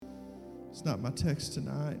It's not my text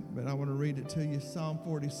tonight, but I want to read it to you, Psalm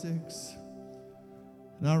 46.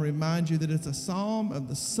 And I'll remind you that it's a psalm of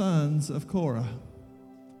the sons of Korah.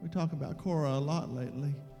 We talk about Korah a lot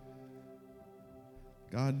lately.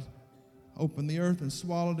 God opened the earth and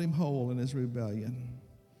swallowed him whole in his rebellion.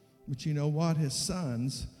 But you know what? His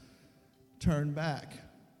sons turned back.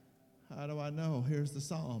 How do I know? Here's the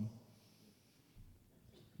psalm.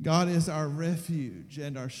 God is our refuge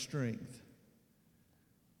and our strength.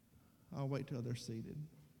 I'll wait till they're seated.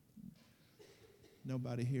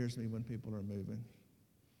 Nobody hears me when people are moving.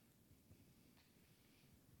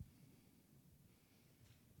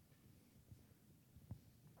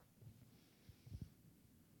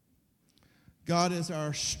 God is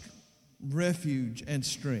our refuge and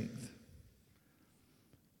strength,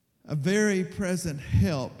 a very present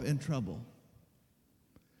help in trouble.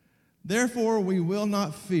 Therefore we will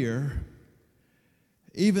not fear,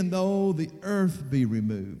 even though the earth be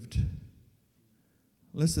removed.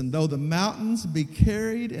 Listen, though the mountains be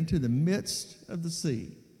carried into the midst of the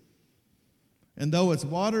sea, and though its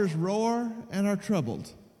waters roar and are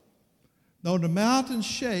troubled, though the mountains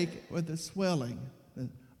shake with the swelling, the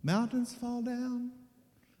mountains fall down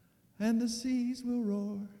and the seas will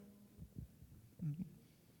roar.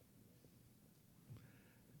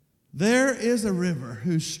 There is a river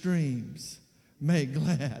whose streams make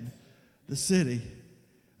glad the city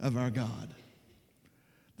of our God,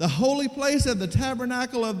 the holy place of the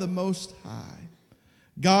tabernacle of the Most High.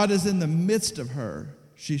 God is in the midst of her.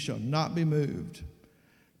 She shall not be moved.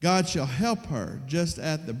 God shall help her just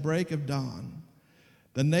at the break of dawn.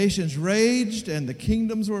 The nations raged and the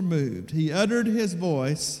kingdoms were moved. He uttered his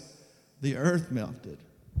voice, the earth melted.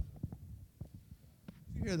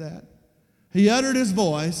 You hear that? He uttered his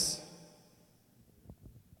voice,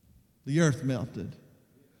 the earth melted.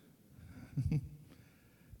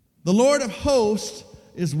 The Lord of hosts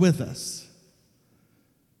is with us.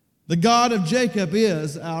 The God of Jacob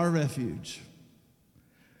is our refuge.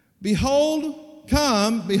 Behold,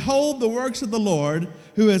 come, behold the works of the Lord,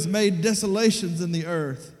 who has made desolations in the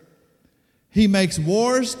earth. He makes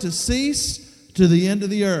wars to cease to the end of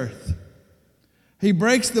the earth. He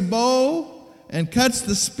breaks the bow and cuts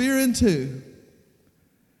the spear in two.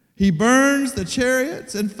 He burns the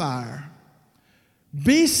chariots in fire.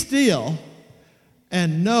 Be still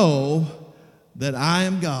and know that I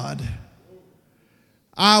am God.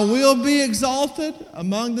 I will be exalted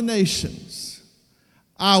among the nations.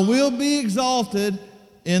 I will be exalted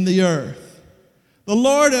in the earth. The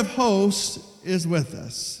Lord of hosts is with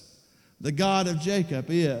us. The God of Jacob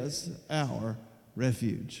is our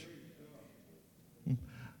refuge.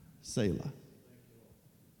 Selah.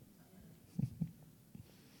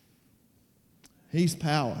 He's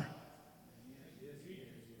power.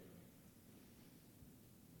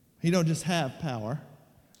 He don't just have power.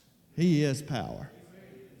 He is power.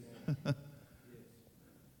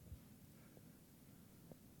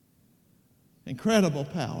 Incredible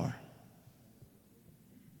power.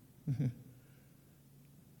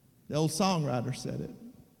 The old songwriter said it.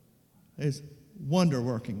 It's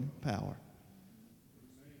wonder-working power.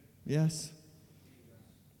 Yes?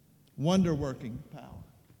 Wonder-working power.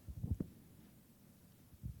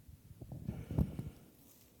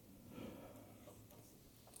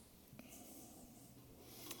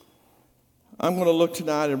 I'm going to look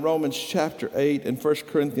tonight in Romans chapter 8 and 1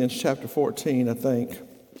 Corinthians chapter 14, I think.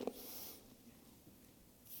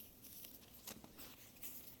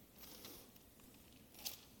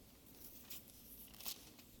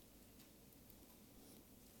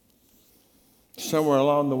 Somewhere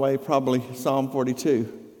along the way, probably Psalm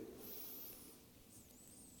 42.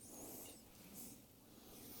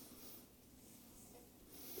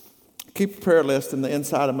 Keep a prayer list in the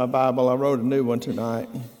inside of my Bible. I wrote a new one tonight.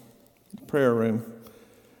 Prayer room,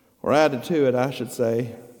 or added to it, I should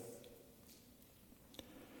say.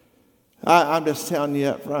 I'm just telling you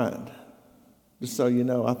up front, just so you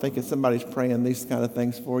know. I think if somebody's praying these kind of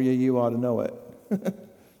things for you, you ought to know it.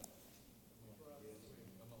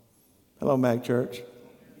 Hello, Mag Church.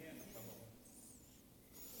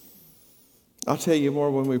 I'll tell you more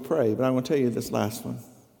when we pray, but I'm going to tell you this last one.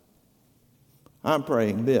 I'm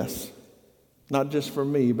praying this, not just for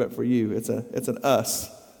me, but for you. It's an us.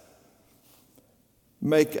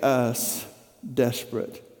 Make us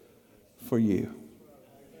desperate for you.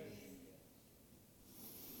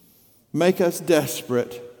 Make us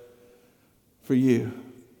desperate for you.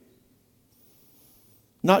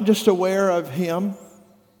 Not just aware of him.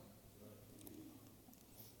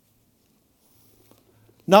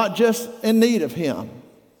 Not just in need of him.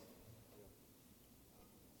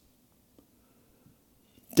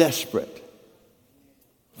 Desperate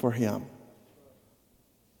for him.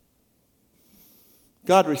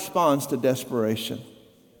 God responds to desperation.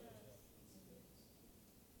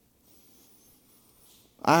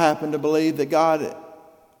 I happen to believe that God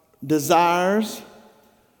desires,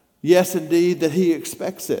 yes, indeed, that He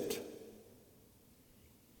expects it.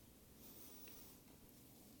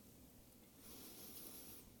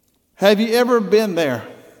 Have you ever been there?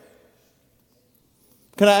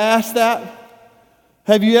 Can I ask that?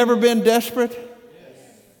 Have you ever been desperate? Yes.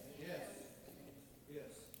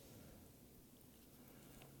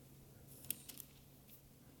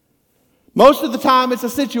 Most of the time, it's a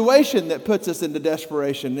situation that puts us into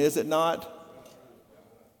desperation, is it not?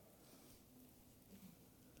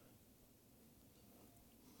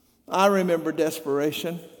 I remember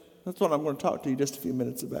desperation. That's what I'm going to talk to you just a few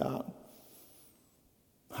minutes about.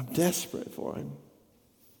 I'm desperate for Him.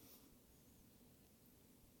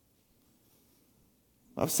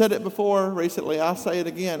 I've said it before recently. I'll say it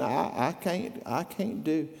again. I can't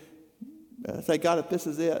do. I say, God, if this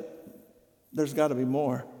is it, there's got to be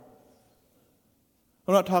more.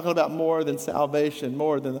 I'm not talking about more than salvation,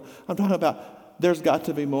 I'm talking about there's got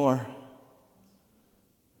to be more.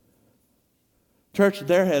 Church,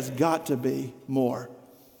 there has got to be more.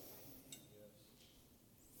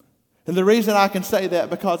 And the reason I can say that,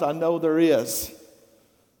 because I know there is.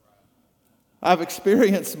 I've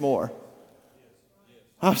experienced more.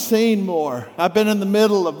 I've seen more. I've been in the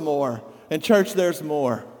middle of more. And church, there's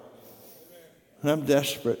more. And I'm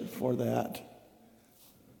desperate for that.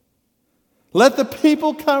 Let the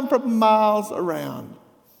people come from miles around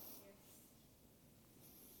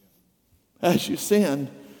as you send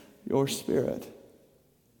your Spirit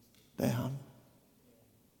down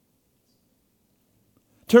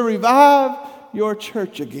to revive your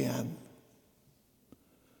church again,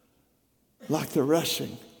 like the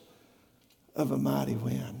rushing of a mighty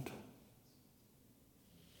wind.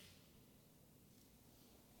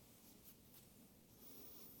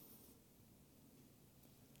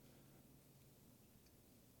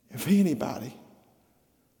 If anybody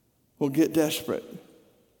will get desperate,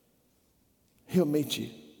 He'll meet you.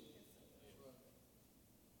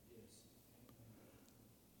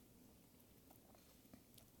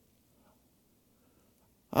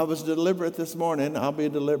 I was deliberate this morning. I'll be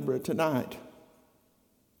deliberate tonight.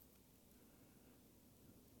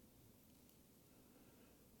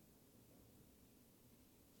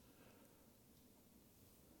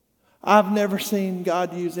 I've never seen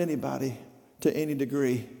God use anybody to any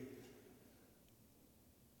degree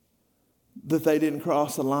that they didn't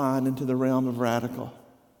cross a line into the realm of radical.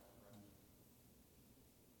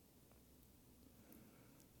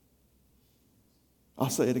 I'll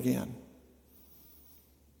say it again.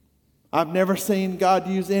 I've never seen God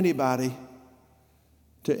use anybody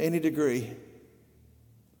to any degree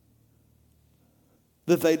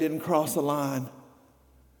that they didn't cross a line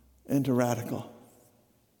into radical.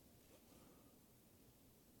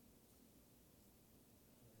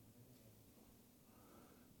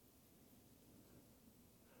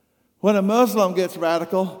 When a Muslim gets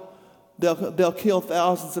radical, they'll kill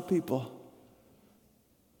thousands of people.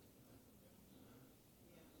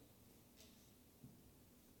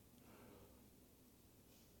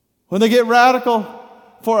 When they get radical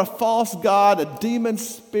for a false god, a demon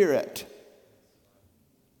spirit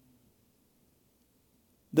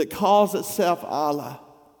that calls itself Allah,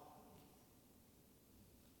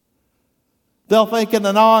 they'll think it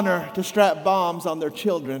an honor to strap bombs on their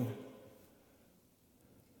children,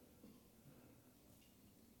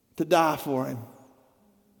 to die for Him.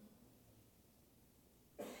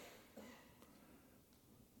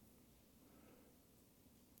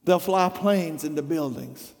 They'll fly planes into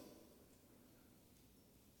buildings.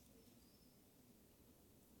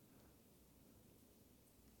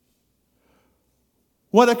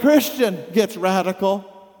 When a Christian gets radical,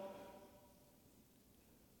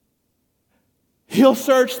 he'll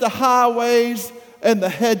search the highways and the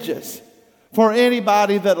hedges for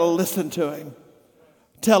anybody that'll listen to him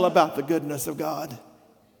tell about the goodness of God.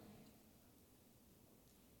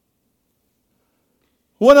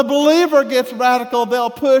 When a believer gets radical,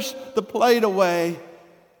 they'll push the plate away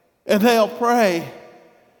and they'll pray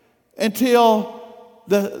until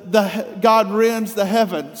God rends the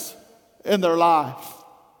heavens in their life,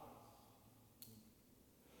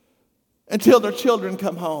 until their children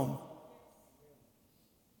come home.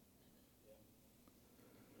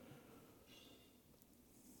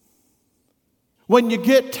 When you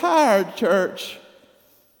get tired, church,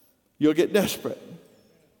 you'll get desperate.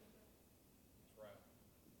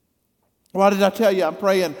 Why did I tell you I'm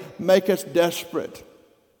praying, make us desperate?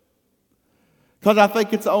 Because I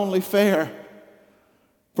think it's only fair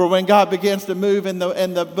for when God begins to move in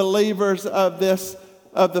the believers of this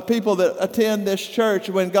of the people that attend this church,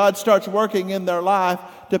 when God starts working in their life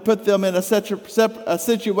to put them in a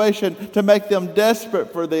situation to make them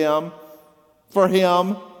desperate for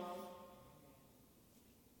Him,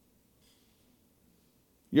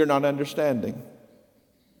 you're not understanding.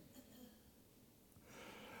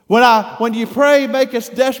 When you pray, make us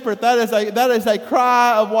desperate, that is a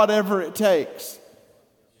cry of whatever it takes.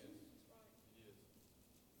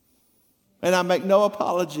 And I make no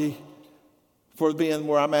apology for being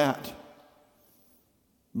where I'm at,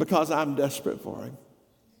 because I'm desperate for Him.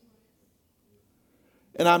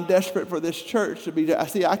 And I'm desperate for this church to be.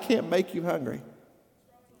 See, I can't make you hungry.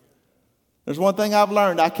 There's one thing I've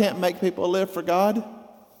learned: I can't make people live for God.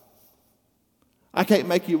 I can't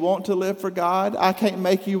make you want to live for God. I can't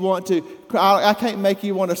make you want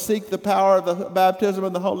to seek the power of the baptism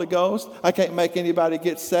of the Holy Ghost. I can't make anybody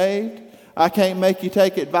get saved. I can't make you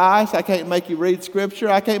take advice. I can't make you read Scripture.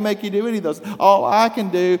 I can't make you do any of those. All I can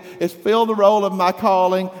do is fill the role of my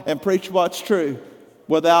calling and preach what's true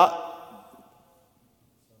without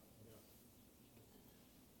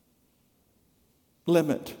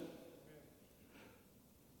limit.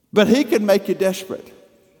 But He can make you desperate.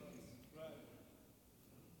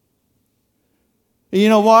 You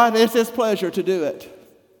know what? It's His pleasure to do it,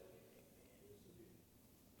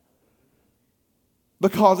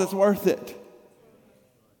 because it's worth it.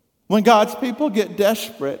 When God's people get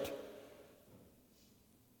desperate,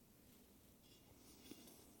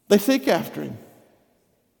 they seek after Him.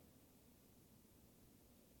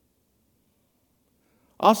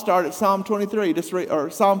 I'll start at Psalm 23, or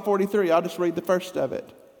Psalm 43. I'll just read the first of it.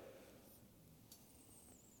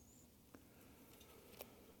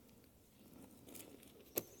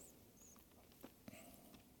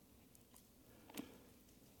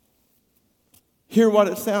 Hear what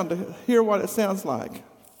it sounds like.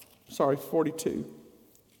 42.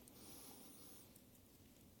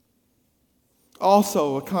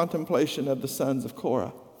 Also a contemplation of the sons of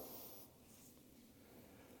Korah.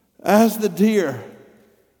 As the deer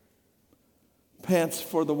pants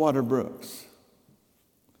for the water brooks,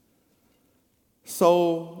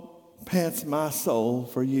 so pants my soul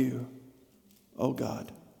for you, O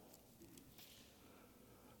God.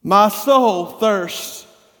 My soul thirsts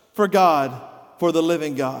for God, for the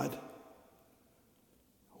living God.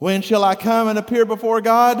 When shall I come and appear before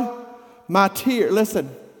God? My tears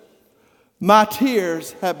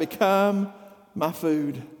have become my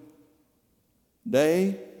food,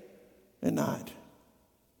 day and night,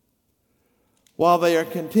 while they are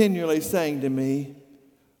continually saying to me,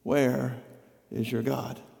 where is your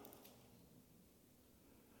God?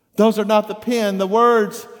 Those are not the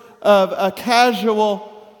words of a casual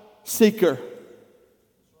seeker.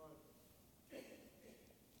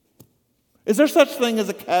 Is there such thing as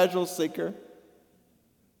a casual seeker?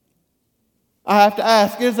 I have to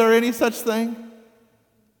ask, is there any such thing?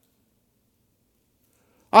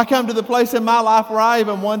 I come to the place in my life where I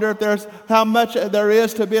even wonder if there's how much there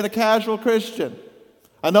is to being a casual Christian.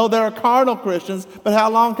 I know there are carnal Christians, but how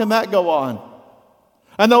long can that go on?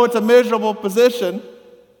 I know it's a miserable position.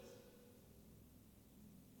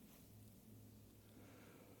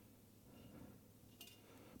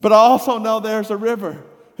 But I also know there's a river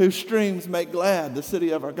whose streams make glad the city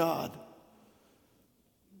of our God.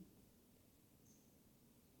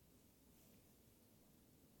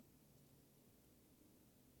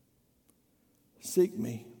 Seek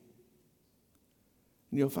me,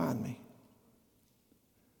 and you'll find me.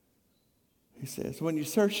 He says, when you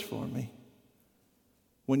search for me,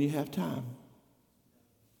 when you have time.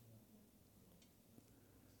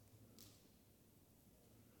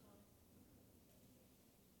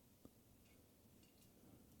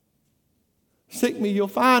 Seek me, you'll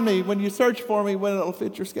find me. When you search for me, when it'll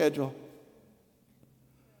fit your schedule.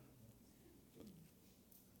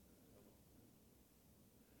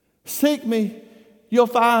 Seek me, you'll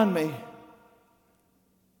find me.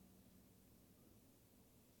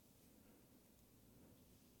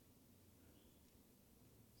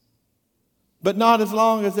 But not as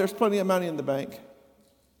long as there's plenty of money in the bank.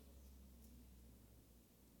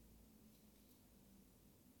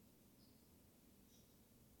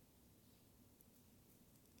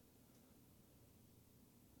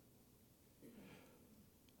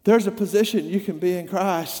 There's a position you can be in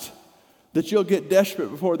Christ that you'll get desperate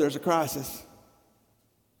before there's a crisis.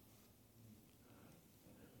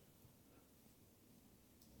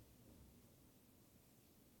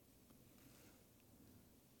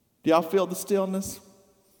 Do y'all feel the stillness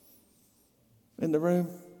in the room?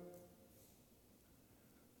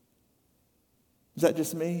 Is that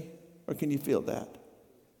just me, or can you feel that?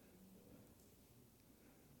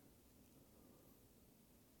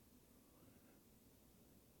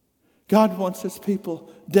 God wants his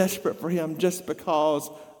people desperate for him just because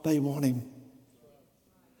they want him.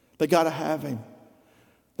 They got to have him.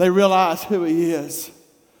 They realize who he is.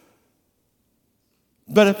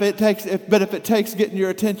 But if it takes getting your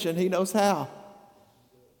attention, he knows how.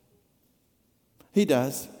 He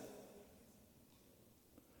does.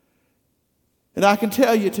 And I can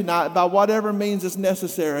tell you tonight, by whatever means is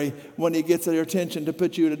necessary, when he gets your attention, to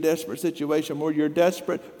put you in a desperate situation where you're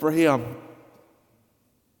desperate for him.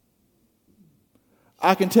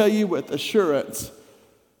 I can tell you with assurance,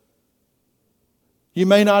 you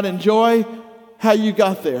may not enjoy how you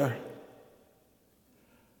got there,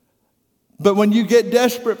 but when you get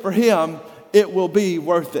desperate for him, it will be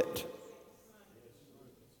worth it.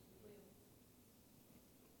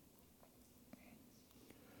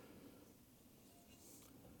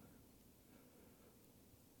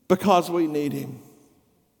 Because we need him.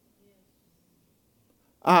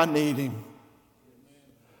 I need him.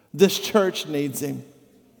 This church needs him.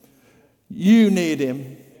 You need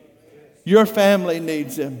him. Your family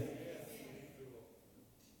needs him.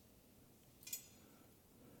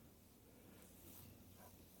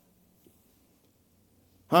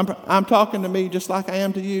 I'm talking to me just like I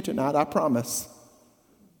am to you tonight, I promise.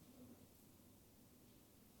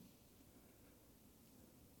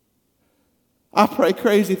 I pray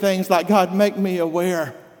crazy things like, God, make me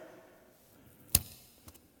aware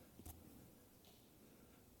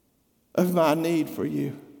of my need for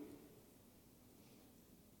you.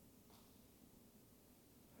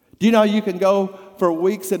 Do you know you can go for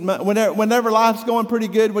weeks and months, whenever life's going pretty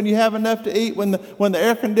good, when you have enough to eat, when the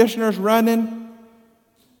air conditioner's running,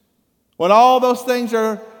 when all those things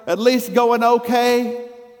are at least going okay,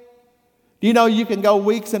 do you know you can go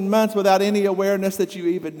weeks and months without any awareness that you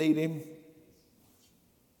even need him?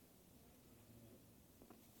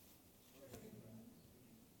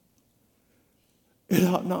 It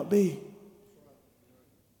ought not be.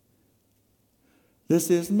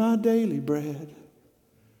 This is my daily bread.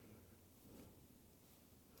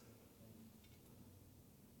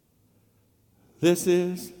 This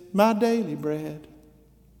is my daily bread.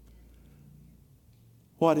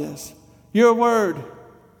 What is? Your word.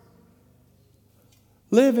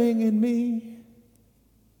 Living in me.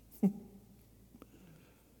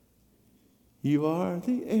 You are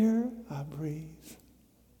the air I breathe.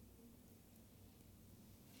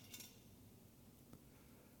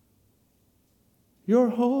 Your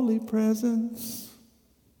holy presence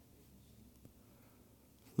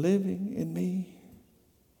living in me.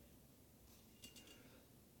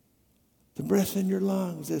 The breath in your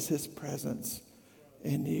lungs is his presence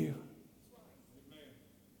in you.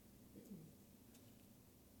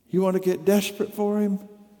 You want to get desperate for him?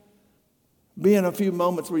 Be in a few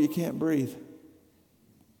moments where you can't breathe.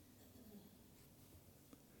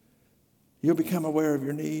 You'll become aware of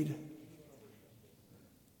your need.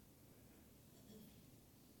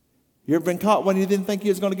 You ever been caught when you didn't think you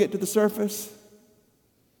was going to get to the surface?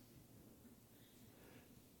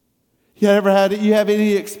 You have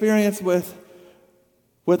any experience with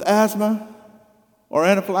asthma or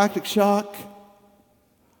anaphylactic shock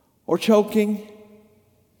or choking?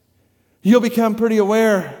 You'll become pretty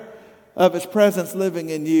aware of his presence living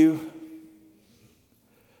in you.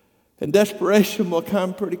 And desperation will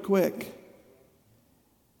come pretty quick.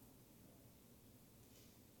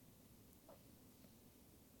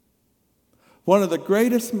 One of the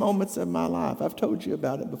greatest moments of my life, I've told you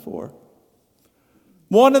about it before.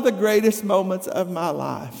 One of the greatest moments of my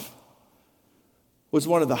life was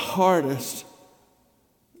one of the hardest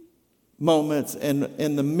moments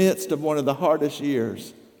in the midst of one of the hardest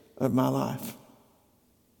years of my life.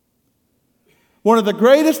 One of the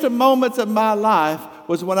greatest moments of my life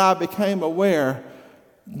was when I became aware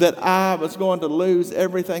that I was going to lose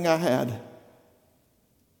everything I had.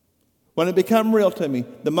 When it became real to me,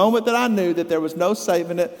 the moment that I knew that there was no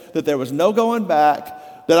saving it, that there was no going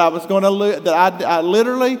back, that I was going to lose, that I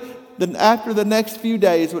literally, then after the next few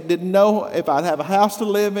days, didn't know if I'd have a house to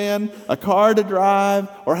live in, a car to drive,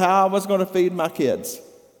 or how I was going to feed my kids.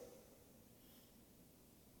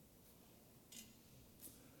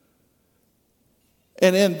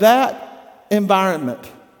 And in that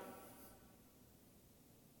environment,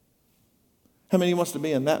 how many wants to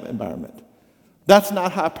be in that environment? That's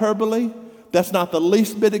not hyperbole. That's not the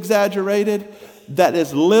least bit exaggerated. That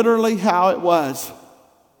is literally how it was.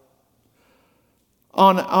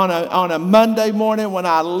 On a Monday morning when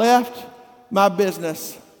I left my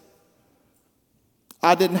business,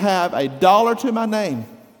 I didn't have $1 to my name.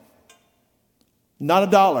 Not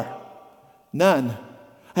 $1. None.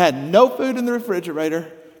 I had no food in the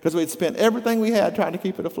refrigerator because we'd spent everything we had trying to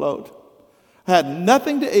keep it afloat. I had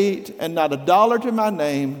nothing to eat and not $1 to my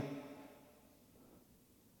name.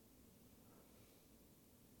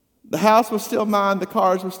 The house was still mine. The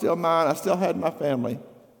cars were still mine. I still had my family.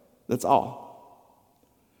 That's all.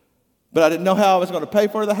 But I didn't know how I was going to pay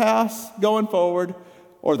for the house going forward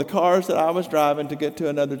or the cars that I was driving to get to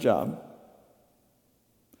another job.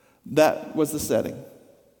 That was the setting.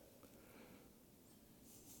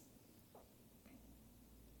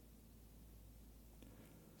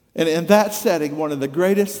 And in that setting, one of the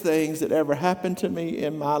greatest things that ever happened to me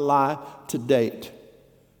in my life to date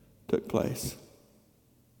took place.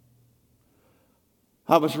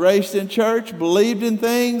 I was raised in church, believed in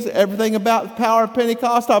things, everything about the power of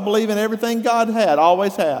Pentecost. I believe in everything God had,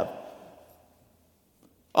 always have.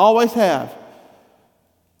 Always have.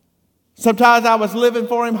 Sometimes I was living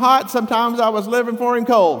for Him hot, sometimes I was living for Him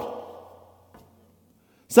cold.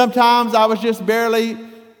 Sometimes I was just barely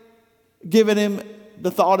giving Him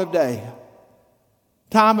the thought of day,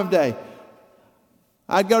 time of day.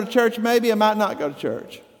 I'd go to church maybe, I might not go to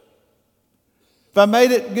church. If I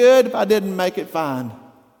made it good, if I didn't make it, fine.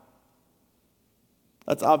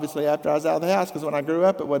 That's obviously after I was out of the house, because when I grew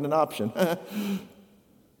up, it wasn't an option.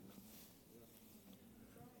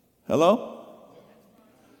 Hello?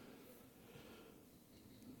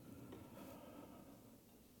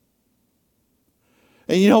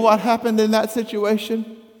 And you know what happened in that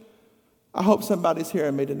situation? I hope somebody's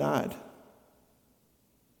hearing me tonight.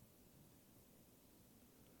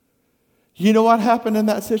 You know what happened in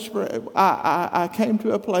that situation? I came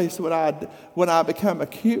to a place when I became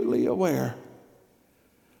acutely aware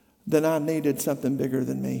that I needed something bigger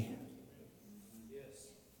than me.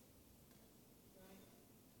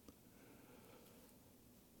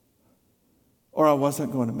 Or I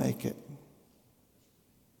wasn't going to make it.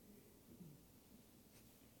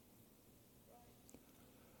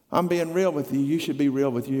 I'm being real with you. You should be real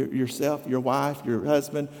with yourself, your wife, your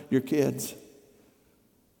husband, your kids.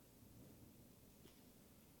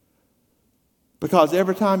 Because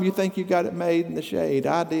every time you think you got it made in the shade,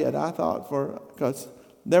 I did. I thought because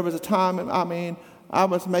there was a time, I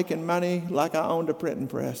was making money like I owned a printing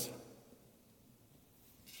press.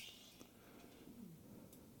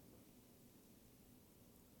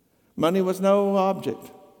 Money was no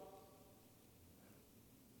object.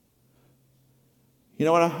 You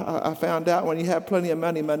know what I found out? When you have plenty of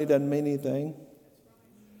money, money doesn't mean anything.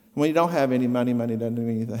 When you don't have any money, money doesn't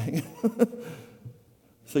mean anything.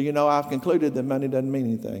 So I've concluded that money doesn't mean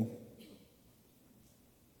anything.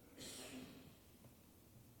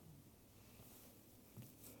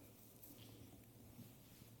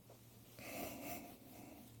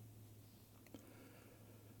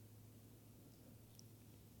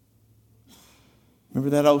 Remember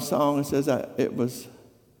that old song that says I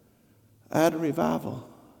had a revival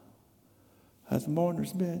at the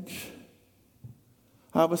mourner's bench.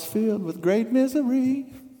 I was filled with great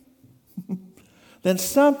misery. Then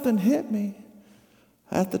something hit me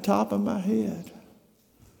at the top of my head.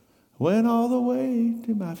 Went all the way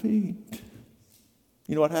to my feet.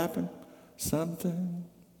 You know what happened? Something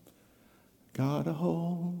got a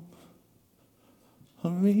hold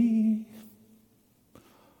of me.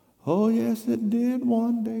 Oh, yes, it did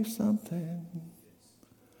one day. Something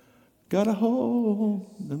got a hold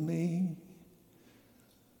of me.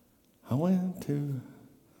 I went to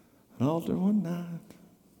an altar one night.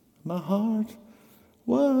 My heart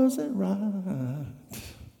wasn't right.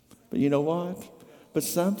 But you know what? But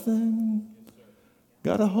something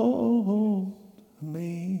got a hold of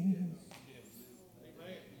me.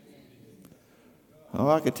 Oh,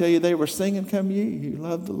 I could tell you they were singing, "Come ye, you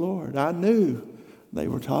love the Lord." I knew they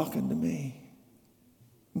were talking to me.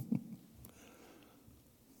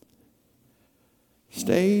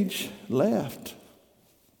 Stage left.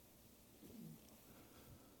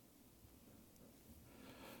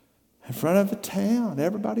 In front of the town,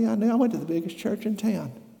 everybody I knew. I went to the biggest church in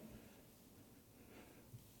town.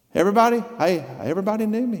 Everybody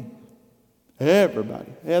knew me.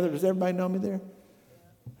 Everybody. Heather, does everybody know me there?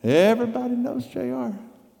 Everybody knows JR.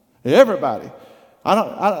 Everybody. I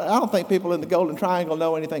don't think people in the Golden Triangle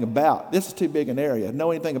know anything about. This is too big an area.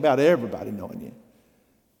 Know anything about everybody knowing you.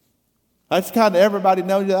 That's kind of everybody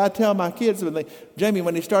knows you. I tell my kids Jamie,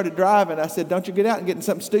 when he started driving, I said, "Don't you get out and get in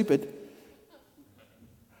something stupid."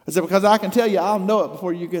 I said, because I can tell you, I'll know it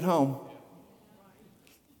before you get home.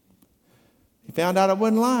 He found out I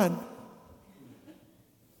wasn't lying.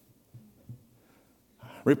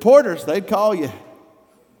 Reporters, they'd call you.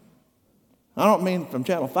 I don't mean from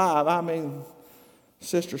Channel 5. I mean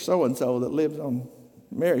Sister so-and-so that lives on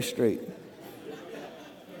Mary Street.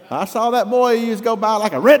 I saw that boy he used to go by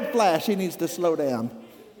like a red flash. He needs to slow down.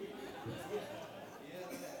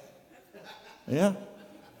 Yeah.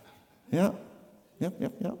 Yeah.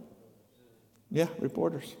 Yep. Yeah,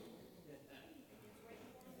 reporters.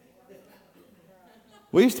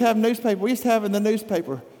 We used to have newspaper. We used to have in the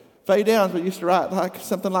newspaper, Faye Downs, we used to write like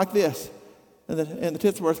something like this in the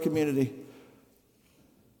Titsworth community.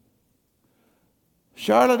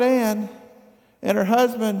 Charlotte Ann and her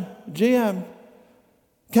husband, Jim,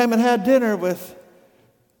 came and had dinner with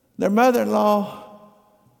their mother-in-law,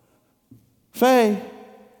 Faye.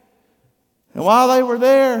 And while they were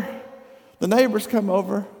there, the neighbors come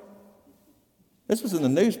over. This was in the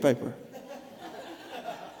newspaper.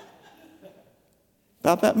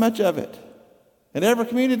 About that much of it. And every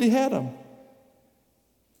community had them.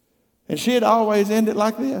 And she had always ended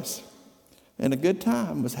like this. And a good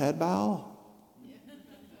time was had by all.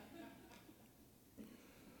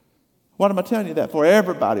 What am I telling you that for?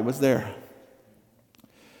 Everybody was there.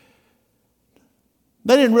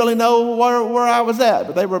 They didn't really know where I was at,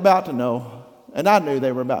 but they were about to know. And I knew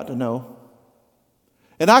they were about to know.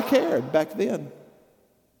 And I cared back then.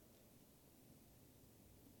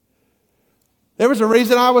 There was a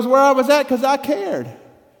reason I was where I was at, because I cared.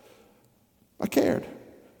 I cared.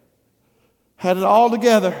 Had it all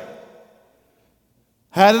together.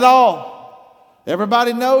 Had it all.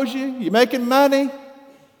 Everybody knows you. You're making money.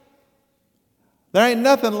 There ain't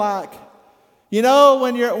nothing like, you know,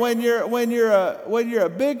 when you're a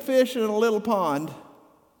big fish in a little pond.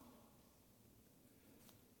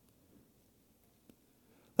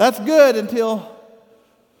 That's good until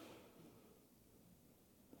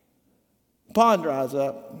the pond dries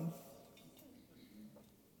up.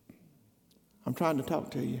 I'm trying to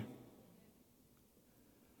talk to you.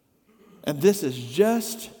 And this is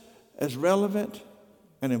just as relevant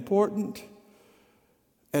and important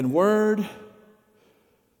and word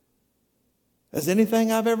as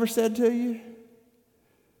anything I've ever said to you.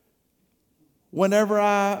 Whenever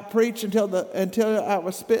I preached until I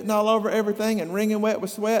was spitting all over everything and wringing wet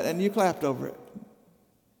with sweat, and you clapped over it.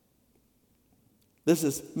 This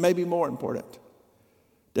is maybe more important.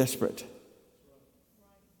 Desperate.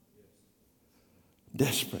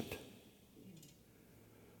 Desperate.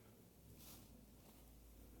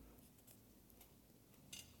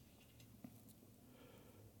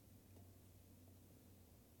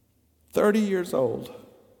 "30 years old,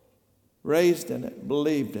 raised in it,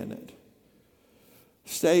 believed in it.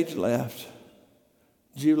 Stage left,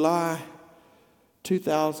 July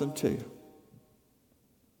 2002.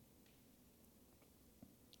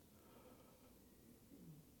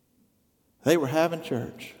 They were having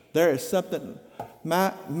church. There is something,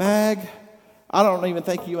 Mag, I don't even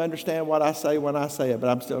think you understand what I say when I say it, but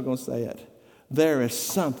I'm still going to say it. There is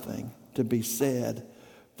something to be said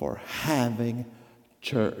for having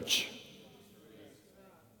church.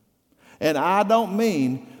 And I don't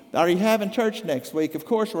mean, are you having church next week? Of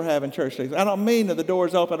course we're having church next week. I don't mean that the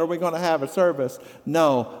door's open, are we going to have a service?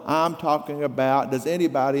 No, I'm talking about, does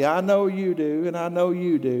anybody, I know you do, and I know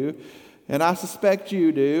you do, and I suspect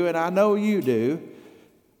you do, and I know you do.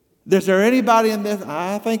 Is there anybody in this?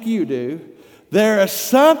 I think you do. There is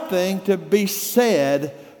something to be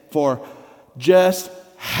said for just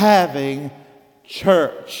having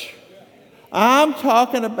church. I'm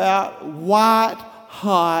talking about white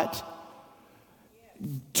hot,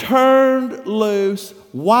 turned loose,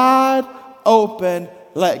 wide open,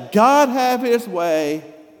 let God have His way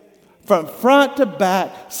from front to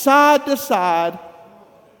back, side to side.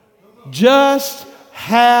 Just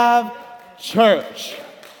have church.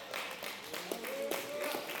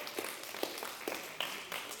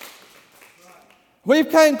 We've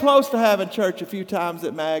came close to having church a few times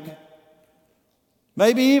at Mag.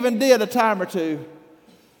 Maybe even did a time or two.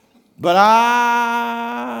 But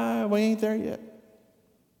we ain't there yet.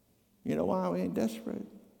 You know why? We ain't desperate.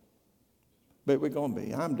 But we're going to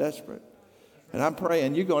be. I'm desperate. And I'm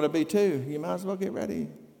praying you're going to be too. You might as well get ready.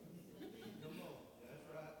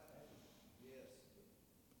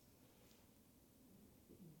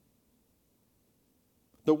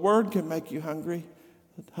 The word can make you hungry.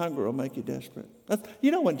 Hunger will make you desperate.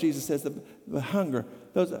 You know when Jesus says the hunger,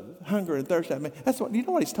 those hunger and thirst, that's what, you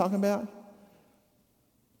know what He's talking about?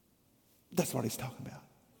 That's what He's talking about.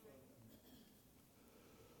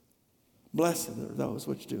 Blessed are those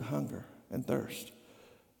which do hunger and thirst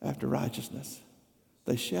after righteousness.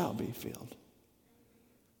 They shall be filled.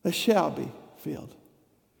 They shall be filled.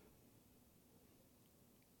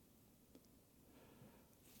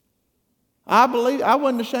 I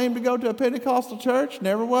wasn't ashamed to go to a Pentecostal church.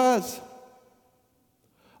 Never was.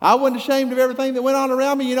 I wasn't ashamed of everything that went on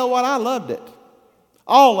around me. You know what? I loved it.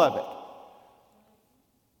 All of it.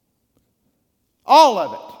 All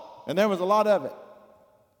of it. And there was a lot of it.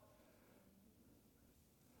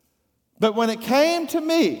 But when it came to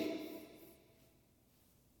me,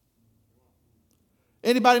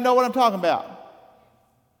 anybody know what I'm talking about?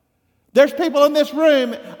 There's people in this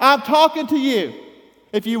room, I'm talking to you.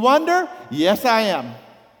 If you wonder, yes, I am.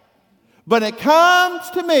 But it comes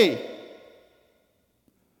to me.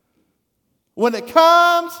 When it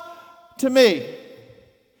comes to me,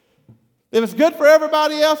 it was good for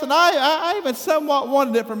everybody else, and I even somewhat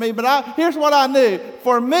wanted it for me, but here's what I knew.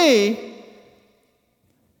 For me,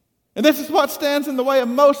 and this is what stands in the way of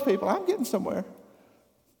most people, I'm getting somewhere.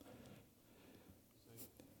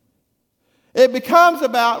 It becomes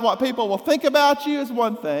about what people will think about you is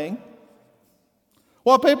one thing.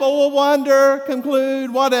 What people will wonder,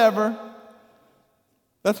 conclude, whatever.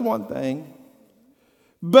 That's one thing.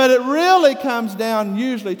 But it really comes down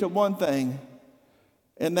usually to one thing,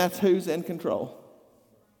 and that's who's in control.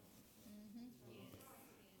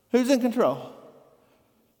 Who's in control?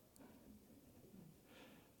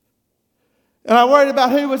 And I worried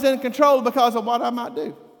about who was in control because of what I might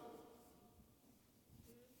do.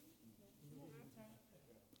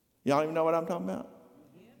 Y'all even know what I'm talking about?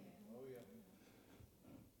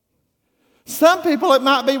 Some people it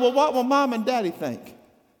might be, well, what will mom and daddy think?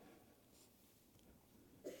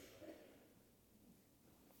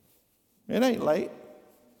 It ain't late.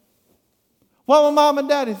 What will mom and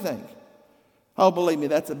daddy think? Oh, believe me,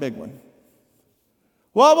 that's a big one.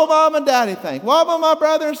 What will mom and daddy think? What will my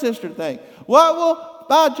brother and sister think? What will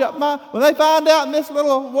when they find out in this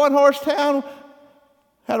little one-horse town,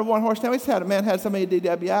 had a one-horse town, we just had a man had so many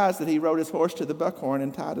DWIs that he rode his horse to the buckhorn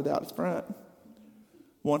and tied it out his front.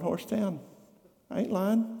 One-horse town. I ain't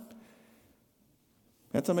lying.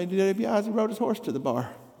 Had so many DWIs, he rode his horse to the bar.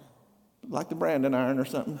 Like the Brandon iron or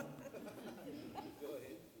something.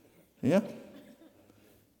 Yeah.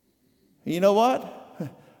 You know what?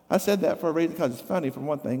 I said that for a reason because it's funny for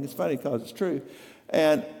one thing. It's funny because it's true.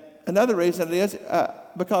 And another reason it is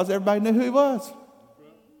because everybody knew who he was.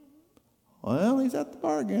 Well, he's at the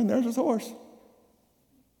bar again. There's his horse.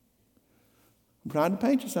 I'm trying to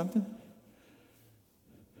paint you something.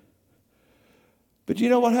 But you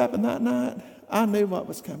know what happened that night? I knew what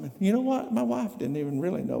was coming. You know what? My wife didn't even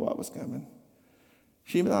really know what was coming.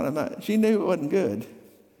 She knew it wasn't good.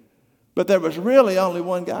 But there was really only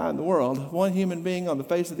one guy in the world, one human being on the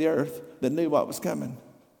face of the earth that knew what was coming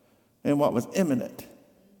and what was imminent.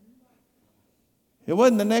 It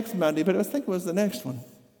wasn't the next Monday, but I think it was the next one.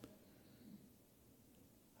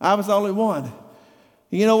 I was the only one.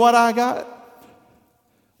 You know what I got?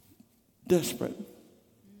 Desperate.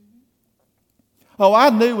 Oh, I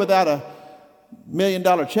knew without $1 million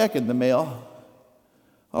check in the mail.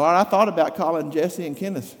 Oh, I thought about calling Jesse and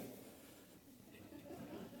Kenneth.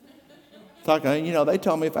 Talking, they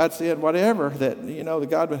told me if I'd said whatever, that, the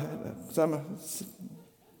God would, some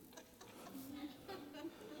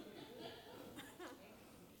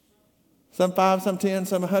 5, some 10,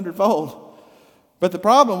 some 100-fold. But the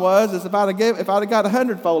problem was, is if I'd have got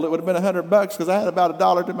 100-fold, it would have been $100 because I had about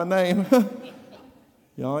 $1 to my name.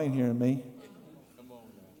 Y'all ain't hearing me.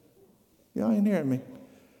 Y'all ain't hearing me.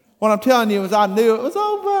 What I'm telling you is I knew it was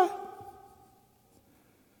over.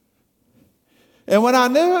 And when I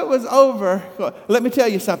knew it was over, let me tell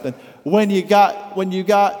you something. When you got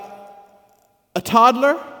a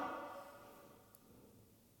toddler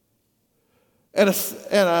and a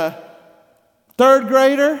third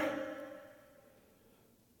grader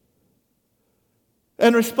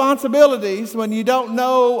and responsibilities, when you don't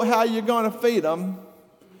know how you're going to feed them,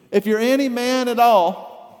 if you're any man at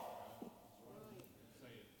all,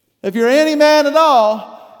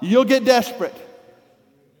 you'll get desperate.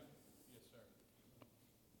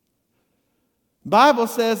 Bible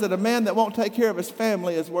says that a man that won't take care of his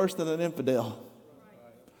family is worse than an infidel.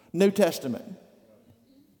 New Testament.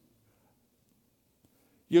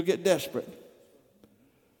 You'll get desperate.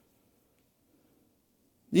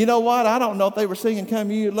 You know what? I don't know if they were singing,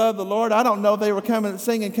 "Come You Love the Lord." I don't know if they were coming and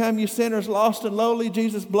singing, "Come You Sinners Lost and Lowly.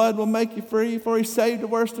 Jesus' blood will make you free. For He saved the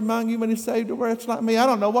worst among you when He saved the worst like me." I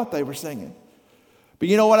don't know what they were singing. But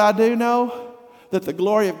you know what I do know? That the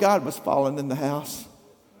glory of God was falling in the house.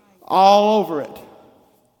 All over it.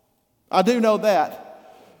 I do know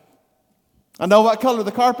that. I know what color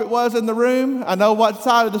the carpet was in the room. I know what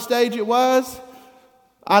side of the stage it was.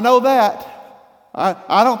 I know that.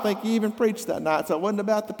 I don't think he even preached that night, so it wasn't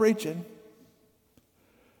about the preaching.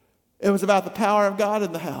 It was about the power of God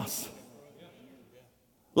in the house.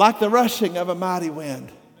 Like the rushing of a mighty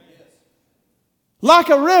wind. Like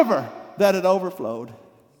a river that had overflowed.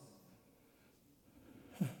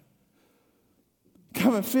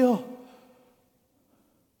 Come and fill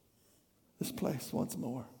this place once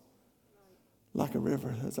more. Like a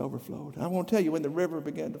river that's overflowed. I want to tell you when the river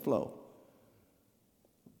began to flow.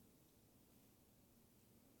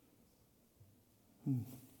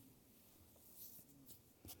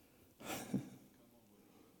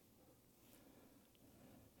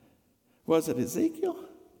 Was it Ezekiel?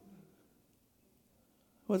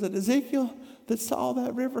 Was it Ezekiel that saw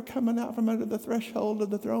that river coming out from under the threshold of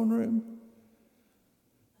the throne room?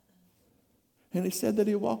 And he said that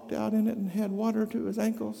he walked out in it and had water to his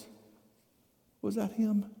ankles. Was that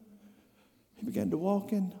him? He began to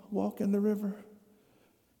walk in the river.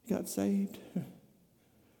 He got saved.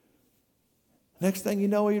 Next thing you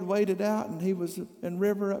know, he'd waded out and he was in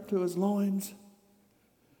river up to his loins.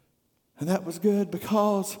 And that was good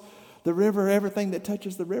because the river, everything that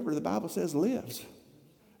touches the river, the Bible says lives.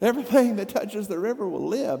 Everything that touches the river will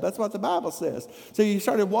live. That's what the Bible says. So he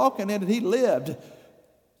started walking in it, he lived.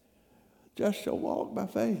 Just shall walk by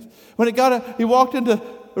faith. When he walked into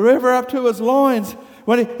the river up to his loins.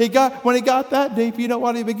 When he got that deep, you know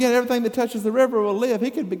what he began? Everything that touches the river will live. He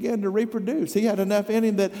could begin to reproduce. He had enough in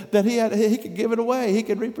him that he could give it away. He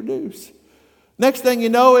could reproduce. Next thing you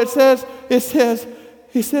know, he says,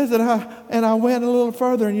 and I went a little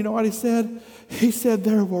further, and you know what he said? He said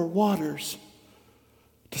there were waters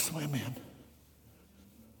to swim in.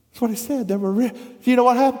 That's what he said. You know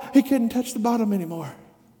what happened? He couldn't touch the bottom anymore.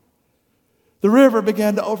 The river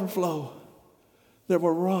began to overflow. There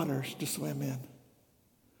were waters to swim in.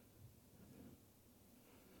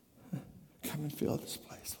 Come and fill this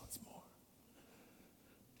place once more.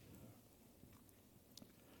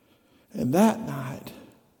 And that night,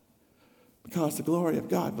 because the glory of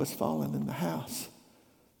God was falling in the house,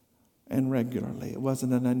 and regularly, it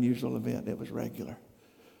wasn't an unusual event, it was regular.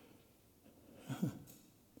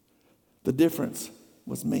 The difference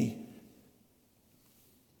was me.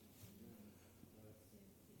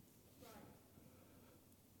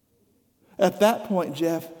 At that point,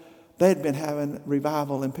 Jeff, they'd been having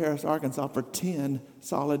revival in Paris, Arkansas for 10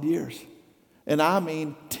 solid years. And I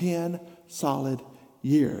mean 10 solid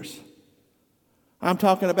years. I'm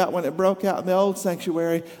talking about when it broke out in the old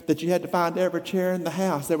sanctuary that you had to find every chair in the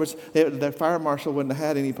house. The fire marshal wouldn't have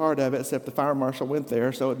had any part of it except the fire marshal went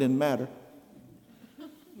there, so it didn't matter.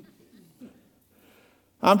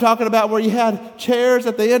 I'm talking about where you had chairs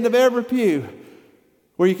at the end of every pew,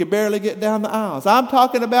 where you could barely get down the aisles. I'm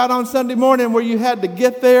talking about on Sunday morning where you had to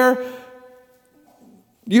get there.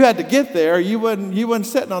 You had to get there. You wasn't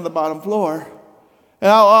sitting on the bottom floor.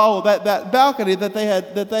 And that balcony that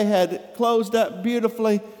they had closed up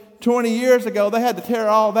beautifully 20 years ago, they had to tear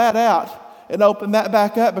all that out and open that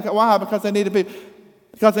back up. Why? Because they needed a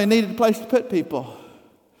place to put people.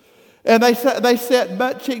 And they sat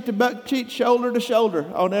butt cheek to butt cheek, shoulder to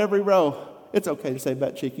shoulder on every row. It's okay to say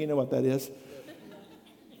butt cheek. You know what that is.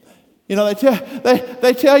 You know,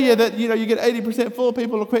 they tell you that, you know, you get 80% full,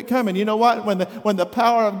 people will quit coming. You know what? When the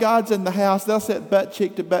power of God's in the house, they'll sit butt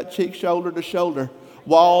cheek to butt cheek, shoulder to shoulder,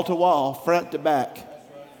 wall to wall, front to back,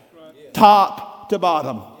 top to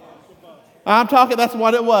bottom. I'm talking, that's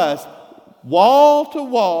what it was. Wall to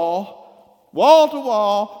wall,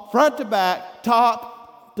 front to back, top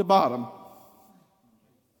to bottom.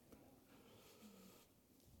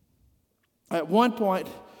 At one point,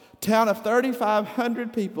 town of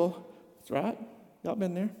 3,500 people. That's right. Y'all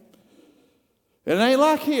been there? It ain't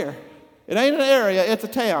like here. It ain't an area. It's a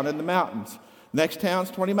town in the mountains. Next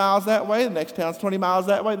town's 20 miles that way. The next town's 20 miles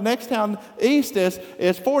that way. The next town east is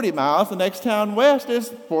 40 miles. The next town west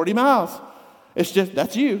is 40 miles. It's just,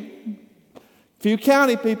 that's you. Few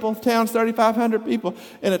county people, town's 3,500 people.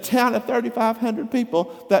 In a town of 3,500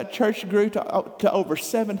 people, that church grew to over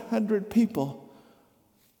 700 people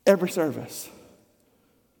every service.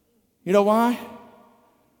 You know why?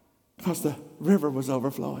 Because the river was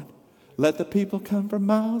overflowing. Let the people come from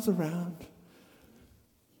miles around.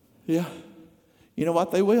 Yeah. You know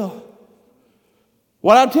what? They will.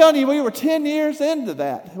 What I'm telling you, we were 10 years into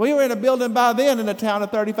that. We were in a building by then in a town of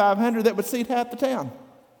 3,500 that would seat half the town.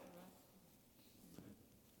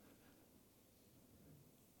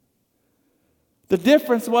 The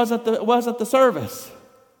difference wasn't the service.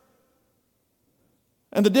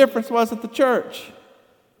 And the difference wasn't the church.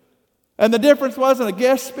 And the difference wasn't a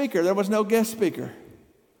guest speaker. There was no guest speaker.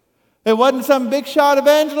 It wasn't some big shot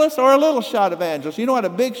evangelist or a little shot evangelist. You know what a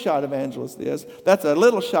big shot evangelist is? That's a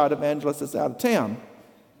little shot evangelist that's out of town.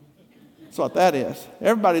 That's what that is.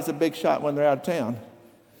 Everybody's a big shot when they're out of town.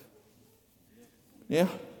 Yeah?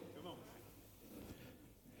 I'll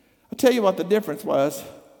tell you what the difference was.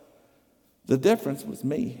 The difference was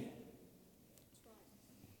me.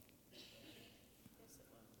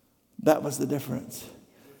 That was the difference.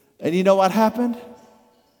 And you know what happened?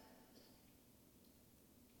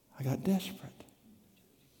 I got desperate.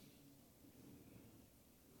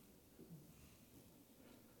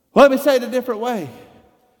 Well, let me say it a different way.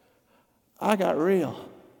 I got real.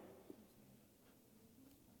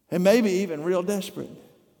 And maybe even real desperate.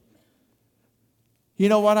 You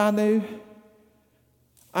know what I knew?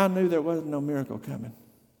 I knew there wasn't no miracle coming.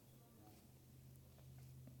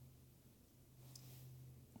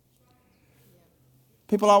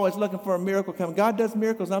 People are always looking for a miracle coming. God does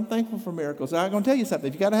miracles. I'm thankful for miracles. I'm going to tell you something.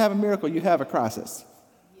 If you got to have a miracle, you have a crisis.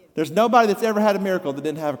 There's nobody that's ever had a miracle that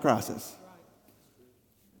didn't have a crisis.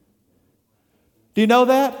 Do you know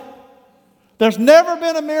that? There's never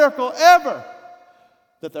been a miracle ever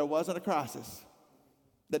that there wasn't a crisis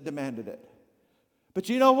that demanded it. But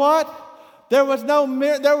you know what? There was no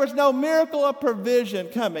miracle of provision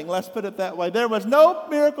coming. Let's put it that way. There was no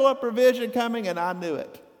miracle of provision coming, and I knew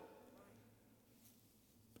it.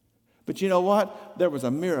 But you know what? There was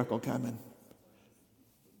a miracle coming.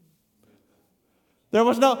 There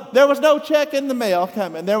was no check in the mail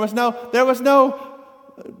coming. There was no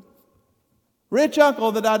rich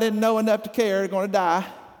uncle that I didn't know enough to care going to die.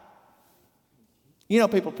 You know,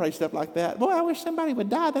 people pray stuff like that. Boy, I wish somebody would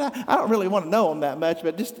die. I don't really want to know them that much,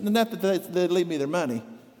 but just enough that they'd leave me their money.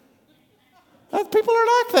 People are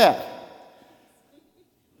like that.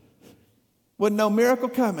 Wasn't no miracle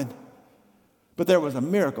coming. But there was a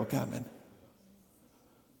miracle coming.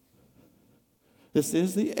 This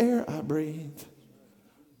is the air I breathe.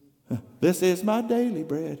 This is my daily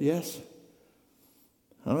bread. Yes.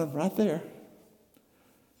 Right there.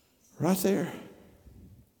 Right there.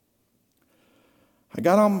 I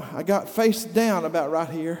got face down about right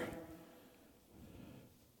here.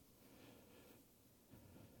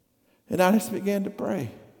 And I just began to pray.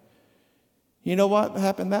 You know what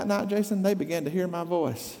happened that night, Jason? They began to hear my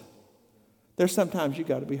voice. There's sometimes you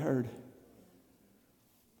got to be heard.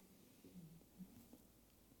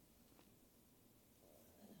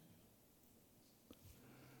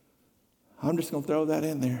 I'm just going to throw that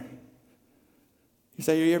in there. You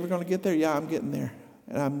say, are you ever going to get there? Yeah, I'm getting there.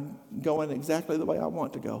 And I'm going exactly the way I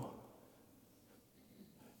want to go.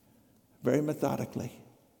 Very methodically.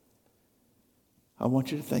 I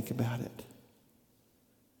want you to think about it.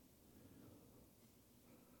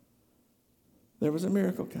 There was a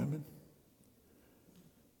miracle coming.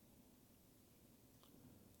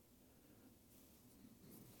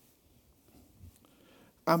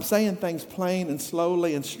 I'm saying things plain and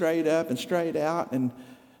slowly and straight up and straight out and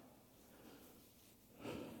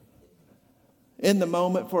in the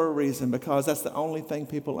moment for a reason, because that's the only thing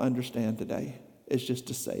people understand today is just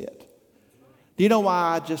to say it. Do you know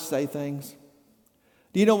why I just say things?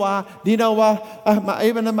 Do you know why?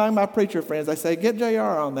 Even among my preacher friends, I say, get JR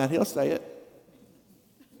on that. He'll say it.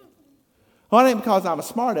 Well, it ain't because I'm a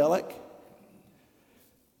smart aleck.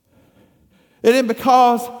 It ain't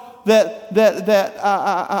because that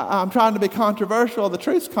I'm trying to be controversial. The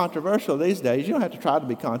truth's controversial these days. You don't have to try to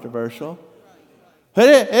be controversial.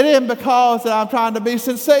 It isn't because that I'm trying to be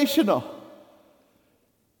sensational.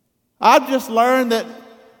 I've just learned that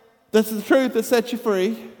this is the truth that sets you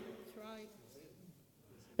free.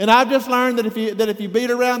 And I've just learned that if you beat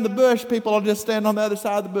around the bush, people will just stand on the other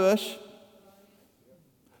side of the bush.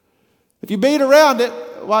 If you beat around it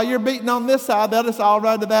while you're beating on this side, they'll just all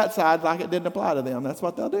run to that side like it didn't apply to them. That's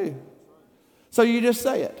what they'll do. So you just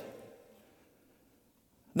say it.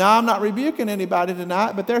 Now, I'm not rebuking anybody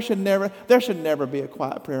tonight, but there should never be a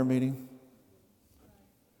quiet prayer meeting.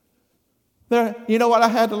 You know what I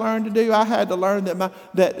had to learn to do? I had to learn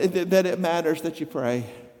that it matters that you pray.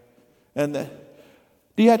 And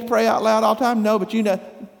do you have to pray out loud all the time? No, but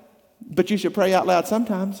you should pray out loud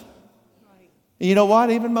sometimes. And you know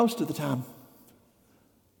what? Even most of the time.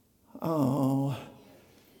 Oh,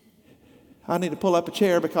 I need to pull up a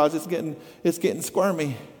chair because it's getting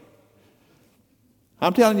squirmy.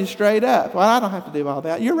 I'm telling you straight up. Well, I don't have to do all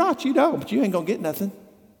that. You're right, you don't, but you ain't going to get nothing.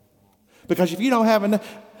 Because if you don't have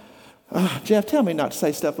enough... Jeff, tell me not to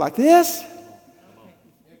say stuff like this.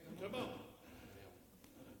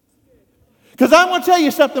 Because I'm going to tell you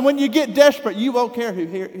something. When you get desperate, you won't care who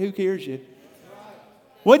hears you.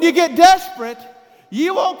 When you get desperate,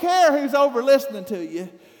 you won't care who's over listening to you.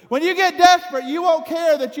 When you get desperate, you won't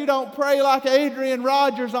care that you don't pray like Adrian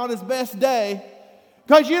Rogers on his best day.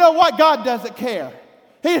 Because you know what? God doesn't care.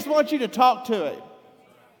 He just wants you to talk to him.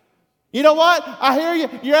 You know what? I hear you.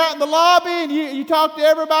 You're out in the lobby and you talk to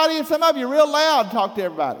everybody, and some of you are real loud and talk to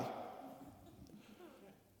everybody.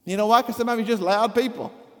 You know why? Because some of you are just loud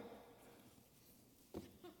people.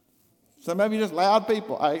 Some of you are just loud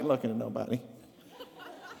people. I ain't looking at nobody.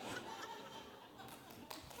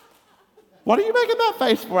 What are you making that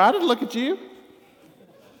face for? I didn't look at you.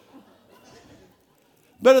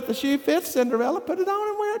 But if the shoe fits, Cinderella, put it on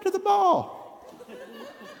and wear it to the ball.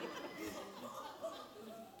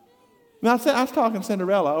 Now, I was talking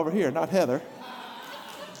Cinderella over here, not Heather.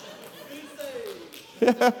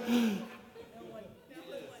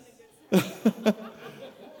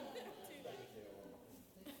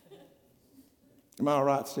 Am I all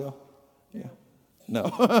right still? Yeah. No.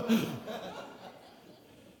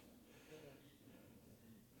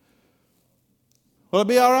 Will it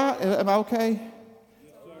be all right? Am I okay?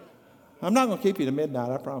 I'm not going to keep you to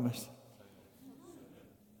midnight, I promise.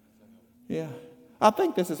 Yeah. I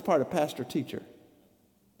think this is part of pastor-teacher.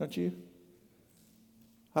 Don't you?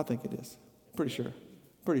 I think it is. Pretty sure.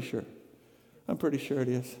 Pretty sure. I'm pretty sure it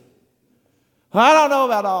is. I don't know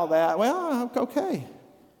about all that. Well, okay.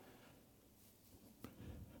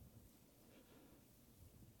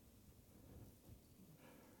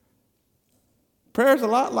 Prayer's a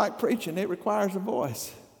lot like preaching. It requires a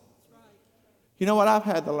voice. You know what? I've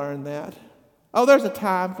had to learn that. Oh, there's a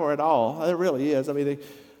time for it all. There really is. I mean,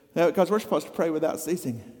 because we're supposed to pray without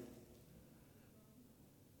ceasing.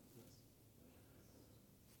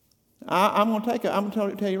 I'm going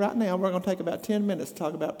to tell you right now, we're going to take about 10 minutes to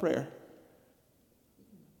talk about prayer.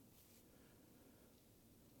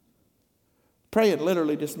 Praying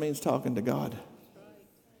literally just means talking to God.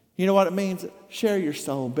 You know what it means? Share your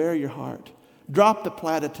soul, bare your heart. Drop the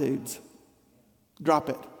platitudes. Drop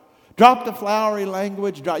it. Drop the flowery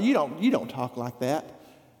language. You don't talk like that.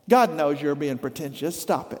 God knows you're being pretentious.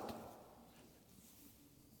 Stop it.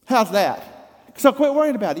 How's that? So quit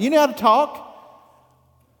worrying about it. You know how to talk?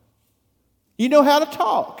 You know how to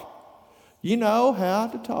talk. You know how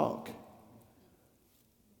to talk.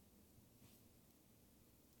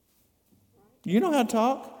 You know how to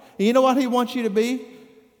talk. And you know what he wants you to be?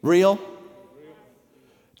 Real.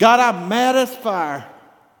 God, I'm mad as fire.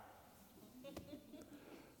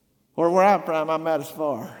 Or where I'm from, I'm mad as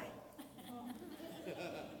fire.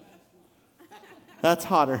 That's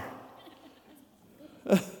hotter.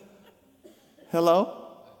 Hello?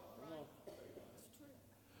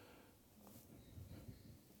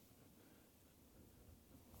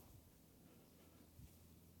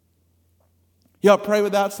 Y'all pray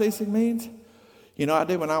without ceasing means? You know what I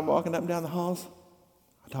do when I'm walking up and down the halls?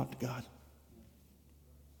 I talk to God.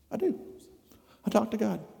 I do. I talk to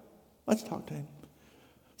God. Let's talk to him.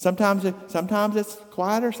 Sometimes it's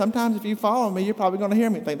quieter. Sometimes if you follow me, you're probably going to hear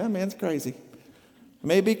me and think, that man's crazy. I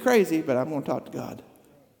may be crazy, but I'm going to talk to God.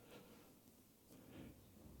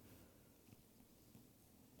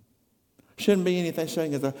 Shouldn't be anything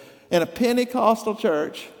showing as in a Pentecostal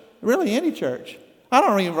church, really any church. I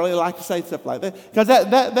don't even really like to say stuff like that because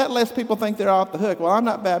that lets people think they're off the hook. Well, I'm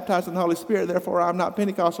not baptized in the Holy Spirit, therefore I'm not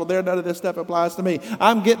Pentecostal. None of this stuff applies to me.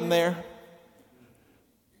 I'm getting there.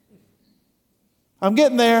 I'm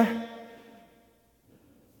getting there.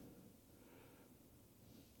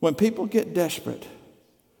 When people get desperate,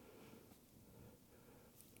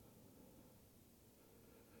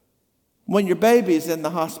 when your baby's in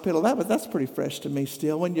the hospital, that's pretty fresh to me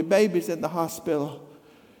still. When your baby's in the hospital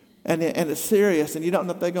and it's serious and you don't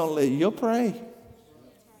know if they're going to live, you'll pray.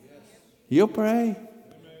 You'll pray.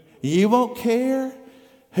 You won't care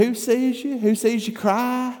who sees you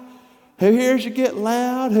cry, who hears you get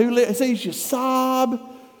loud, who sees you sob,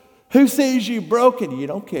 who sees you broken. You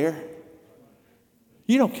don't care.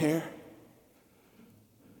 You don't care.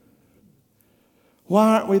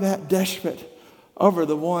 Why aren't we that desperate over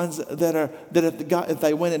the ones that if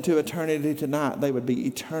they went into eternity tonight, they would be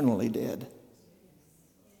eternally dead?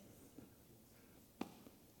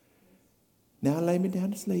 Now lay me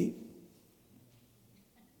down to sleep.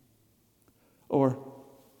 Or,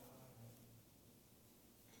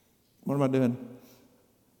 what am I doing?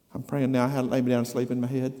 I'm praying now. I had to lay me down to sleep in my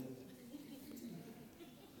head.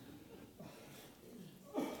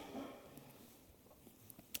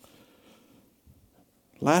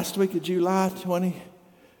 Last week of July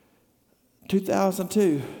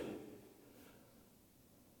 2002.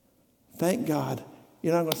 Thank God.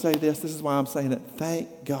 You know, I'm going to say this. This is why I'm saying it.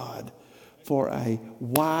 Thank God for a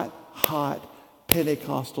white hot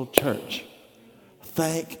Pentecostal church.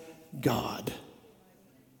 Thank God.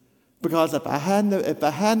 Because if I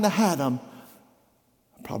hadn't had them,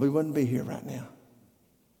 I probably wouldn't be here right now.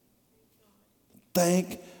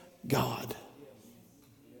 Thank God.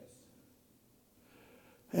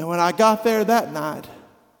 And when I got there that night,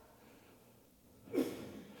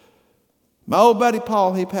 my old buddy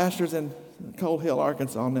Paul, he pastors in Cold Hill,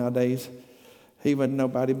 Arkansas nowadays. He wasn't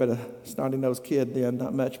nobody but a snotty-nosed kid then,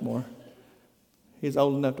 not much more. He's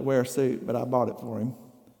old enough to wear a suit, but I bought it for him.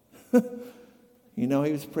 You know,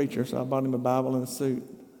 he was a preacher, so I bought him a Bible and a suit.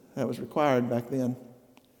 That was required back then.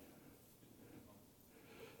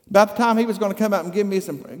 About the time he was going to come out and give me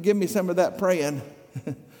some of that praying,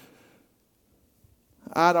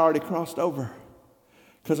 I'd already crossed over.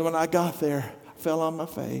 Because when I got there, I fell on my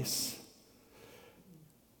face.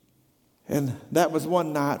 And that was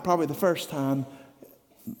one night, probably the first time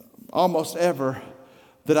almost ever,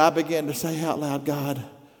 that I began to say out loud, God,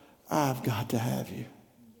 I've got to have you.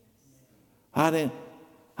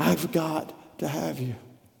 I've got to have you.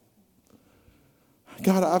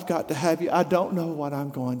 God, I've got to have you. I don't know what I'm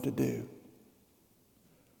going to do.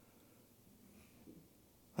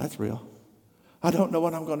 That's real. I don't know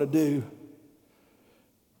what I'm going to do.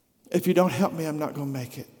 If you don't help me, I'm not going to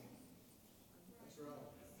make it.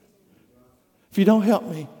 If you don't help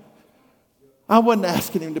me, I wasn't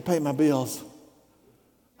asking him to pay my bills.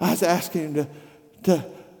 I was asking him to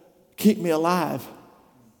keep me alive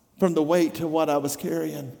from the weight of what I was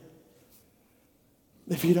carrying.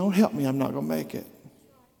 If you don't help me, I'm not going to make it.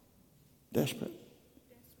 Desperate.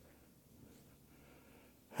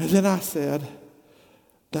 And then I said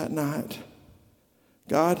that night,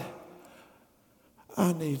 God,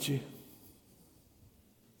 I need you.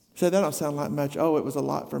 Say, that don't sound like much. Oh, it was a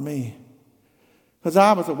lot for me. Because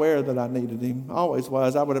I was aware that I needed him. Always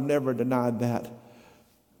was. I would have never denied that.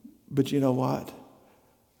 But you know what?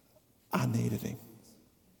 I needed him.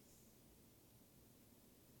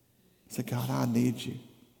 I said, God, I need you.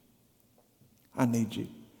 I need you.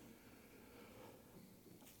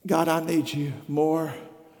 God, I need you more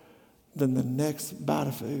than the next bite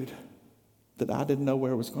of food that I didn't know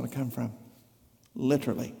where it was going to come from.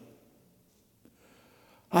 Literally.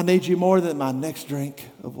 I need you more than my next drink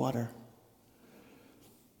of water.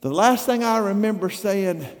 The last thing I remember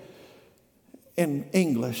saying in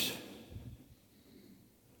English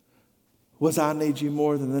was, I need you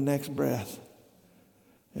more than the next breath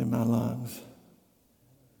in my lungs.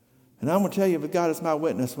 And I'm going to tell you, but God is my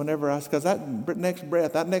witness whenever because that next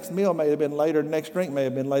breath, that next meal may have been later, the next drink may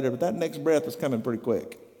have been later, but that next breath was coming pretty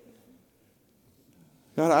quick.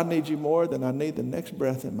 God, I need you more than I need the next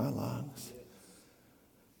breath in my lungs.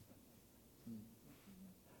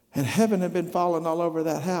 And heaven had been falling all over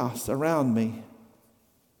that house around me.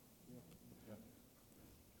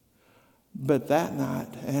 But that night,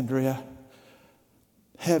 Andrea,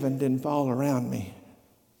 heaven didn't fall around me.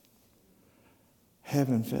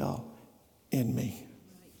 Heaven fell in me.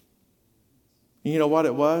 You know what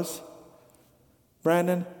it was,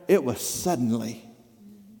 Brandon? It was suddenly.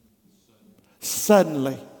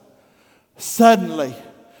 Suddenly,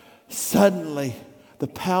 the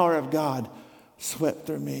power of God swept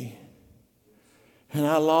through me. And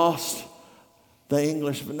I lost the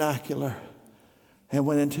English vernacular and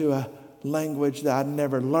went into a language that I'd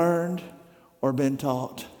never learned or been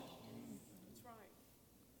taught.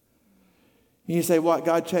 You say, what?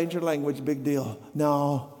 God changed your language? Big deal.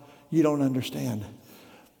 No, you don't understand.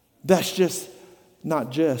 That's just not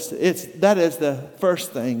just. That is the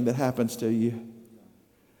first thing that happens to you.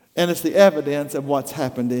 And it's the evidence of what's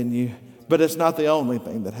happened in you. But it's not the only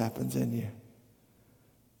thing that happens in you.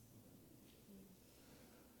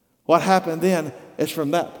 What happened then is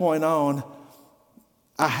from that point on,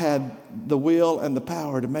 I had the will and the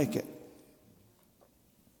power to make it.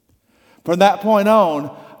 From that point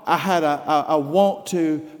on, I had a want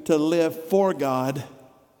to live for God,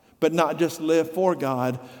 but not just live for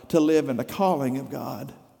God, to live in the calling of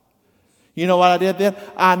God. You know what I did then?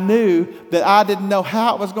 I knew that I didn't know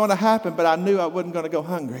how it was going to happen, but I knew I wasn't going to go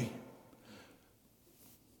hungry.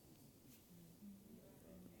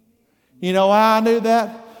 You know why I knew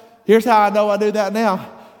that? Here's how I know I do that now,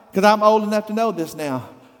 because I'm old enough to know this now.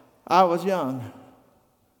 I was young,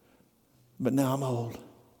 but now I'm old.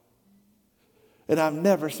 And I've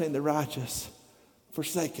never seen the righteous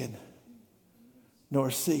forsaken,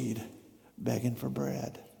 nor seed begging for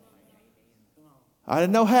bread. I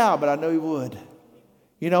didn't know how, but I knew he would.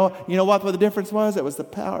 You know what the difference was? It was the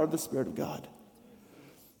power of the Spirit of God.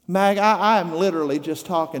 Mag, I am literally just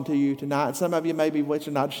talking to you tonight. Some of you may be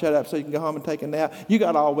wishing I'd shut up so you can go home and take a nap. You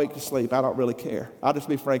got all week to sleep. I don't really care. I'll just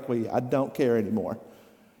be frank with you. I don't care anymore.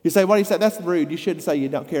 You say, what do you say? That's rude. You shouldn't say you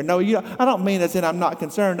don't care. No, I don't mean as in I'm not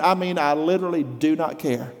concerned. I mean I literally do not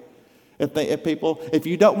care. If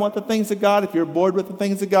you don't want the things of God, if you're bored with the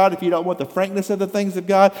things of God, if you don't want the frankness of the things of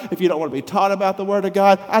God, if you don't want to be taught about the Word of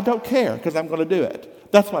God, I don't care because I'm going to do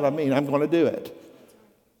it. That's what I mean. I'm going to do it.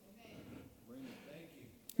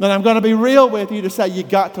 And I'm going to be real with you to say you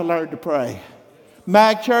got to learn to pray.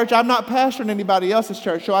 Mag Church, I'm not pastoring anybody else's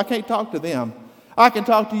church, so I can't talk to them. I can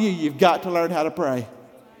talk to you. You've got to learn how to pray.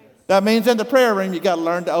 That means in the prayer room, you've got to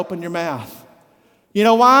learn to open your mouth. You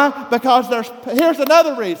know why? Because here's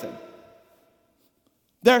another reason.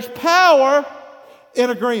 There's power in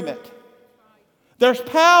agreement. There's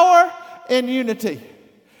power in unity.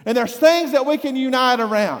 And there's things that we can unite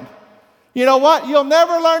around. You know what? You'll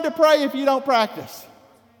never learn to pray if you don't practice.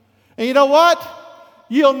 And you know what?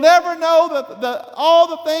 You'll never know all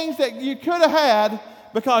the things that you could have had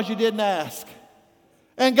because you didn't ask.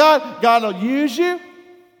 And God will use you.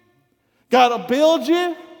 God will build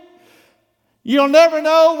you. You'll never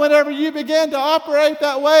know whenever you begin to operate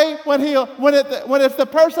that way when it's the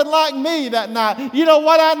person like me that night. You know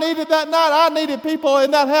what I needed that night? I needed people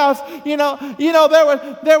in that house.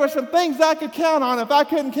 There were some things I could count on if I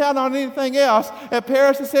couldn't count on anything else at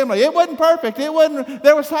Paris Assembly. It wasn't perfect. There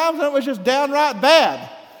was times when it was just downright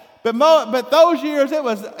bad. But those years, it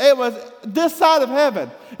was this side of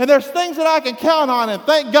heaven. And there's things that I can count on, and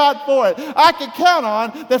thank God for it. I could count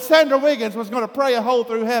on that Sandra Wiggins was going to pray a hole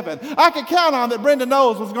through heaven. I could count on that Brenda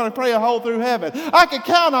Knowles was going to pray a hole through heaven. I could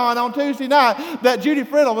count on Tuesday night that Judy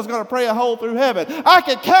Friddle was going to pray a hole through heaven. I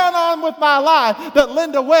could count on with my life that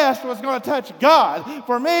Linda West was going to touch God.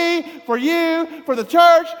 For me, for you, for the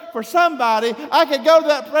church, for somebody. I could go to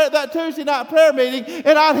that Tuesday night prayer meeting,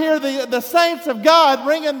 and I'd hear the saints of God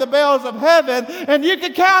ringing the bells of heaven, and you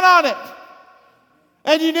could count on it.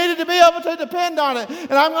 And you needed to be able to depend on it.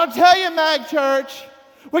 And I'm going to tell you, Mag Church,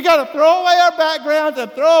 we got to throw away our backgrounds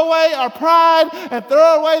and throw away our pride and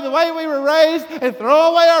throw away the way we were raised and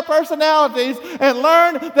throw away our personalities and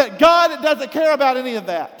learn that God doesn't care about any of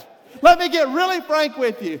that. Let me get really frank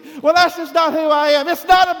with you. Well, that's just not who I am. It's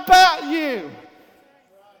not about you.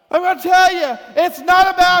 I'm going to tell you, it's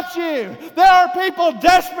not about you. There are people,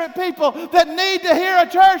 desperate people, that need to hear a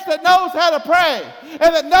church that knows how to pray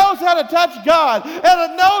and that knows how to touch God and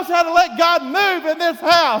that knows how to let God move in this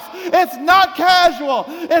house. It's not casual.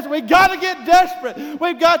 We've got to get desperate.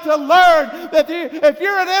 We've got to learn that if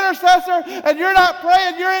you're an intercessor and you're not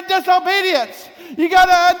praying, you're in disobedience. You got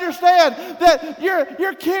to understand that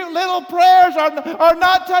your cute little prayers are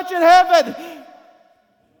not touching heaven.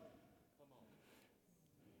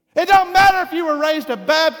 It don't matter if you were raised a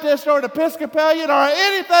Baptist or an Episcopalian or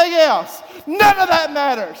anything else. None of that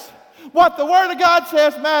matters. What the Word of God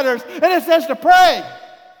says matters, and it says to pray.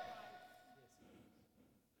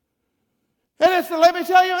 And let me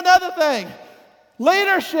tell you another thing.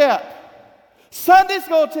 Leadership, Sunday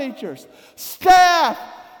school teachers, staff,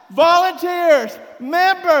 volunteers,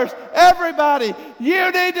 members, everybody,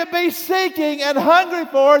 you need to be seeking and hungry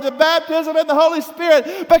for the baptism in the Holy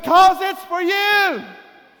Spirit because it's for you.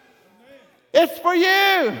 It's for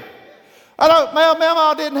you.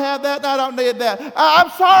 Mama didn't have that, and I don't need that. I'm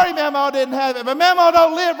sorry Mama didn't have it, but Mama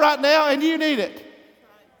don't live right now, and you need it.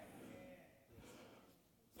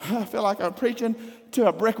 I feel like I'm preaching to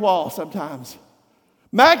a brick wall sometimes.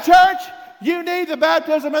 Mag Church, you need the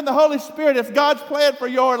baptism in the Holy Spirit. It's God's plan for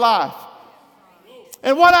your life.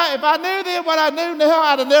 And if I knew then what I knew now,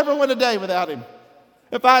 I'd have never went a day without Him.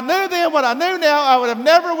 If I knew then what I knew now, I would have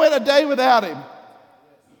never went a day without Him.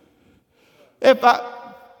 If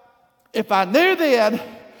I knew then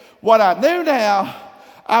what I knew now,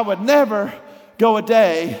 I would never go a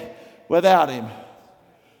day without Him.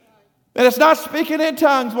 And it's not speaking in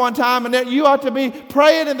tongues one time, and that you ought to be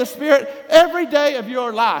praying in the Spirit every day of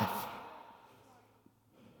your life.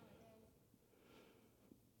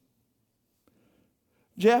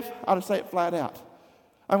 Jeff, I ought to say it flat out.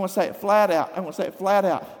 I'm going to say it flat out. I'm going to say it flat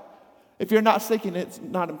out. If you're not seeking it, it's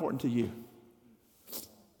not important to you.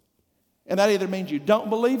 And that either means you don't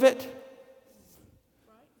believe it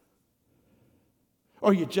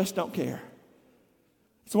or you just don't care.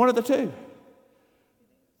 It's one of the two.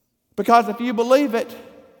 Because if you believe it,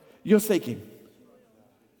 you'll seek Him.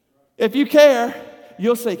 If you care,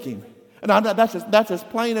 you'll seek Him. And that's as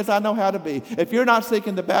plain as I know how to be. If you're not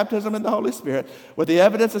seeking the baptism in the Holy Spirit with the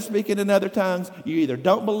evidence of speaking in other tongues, you either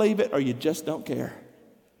don't believe it or you just don't care.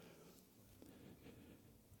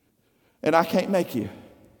 And I can't make you.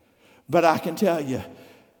 But I can tell you,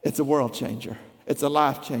 it's a world changer. It's a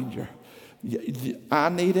life changer. I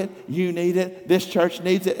need it. You need it. This church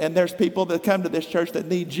needs it. And there's people that come to this church that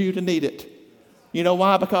need you to need it. You know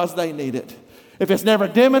why? Because they need it. If it's never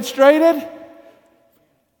demonstrated,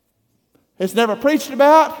 it's never preached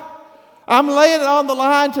about, I'm laying it on the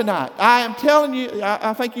line tonight. I am telling you,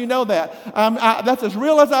 I think you know that. That's as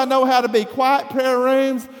real as I know how to be. Quiet prayer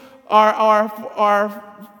rooms are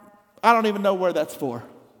I don't even know where that's for.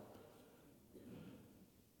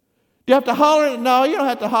 Do you have to holler? No, you don't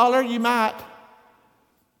have to holler. You might.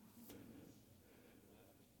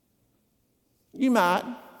 You might.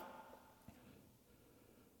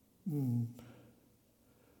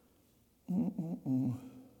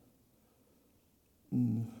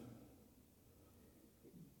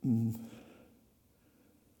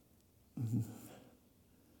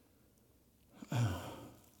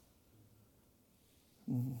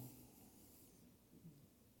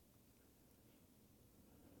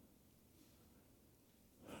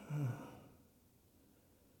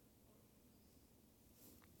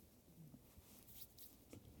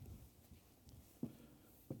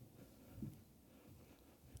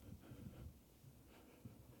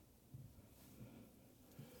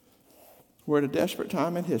 We're at a desperate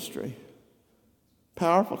time in history.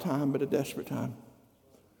 Powerful time, but a desperate time.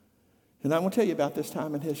 And I'm going to tell you about this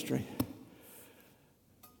time in history.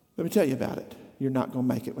 Let me tell you about it. You're not going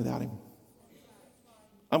to make it without him.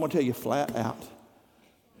 I'm going to tell you flat out.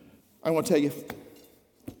 I'm going to tell you.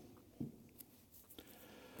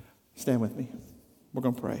 Stand with me. We're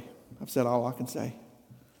going to pray. I've said all I can say.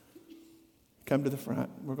 Come to the front.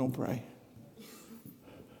 We're going to pray.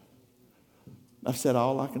 I've said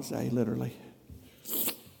all I can say, literally.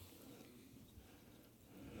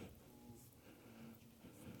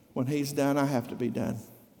 When he's done, I have to be done.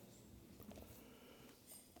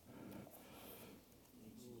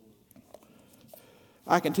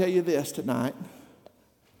 I can tell you this tonight,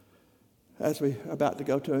 as we're about to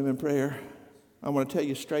go to him in prayer. I want to tell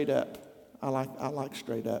you straight up. I like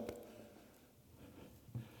straight up.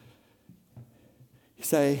 You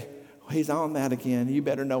say, well, he's on that again. You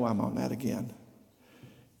better know I'm on that again.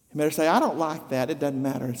 You better say, I don't like that. It doesn't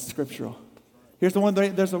matter. It's scriptural. Here's the one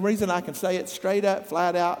thing. There's a reason I can say it straight up,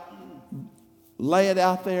 flat out. Lay it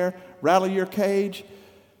out there. Rattle your cage.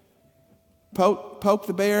 Poke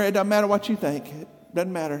the bear. It doesn't matter what you think. It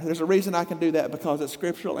doesn't matter. There's a reason I can do that, because it's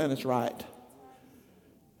scriptural and it's right.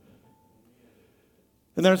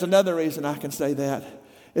 And there's another reason I can say that.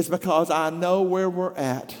 It's because I know where we're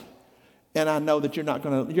at. And I know that you're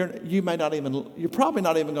probably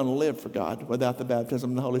not even going to live for God without the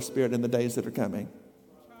baptism of the Holy Spirit in the days that are coming.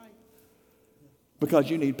 Because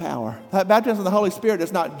you need power. That baptism of the Holy Spirit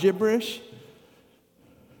is not gibberish.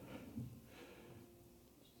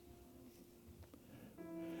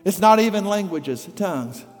 It's not even languages,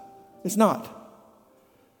 tongues. It's not.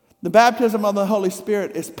 The baptism of the Holy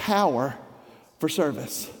Spirit is power for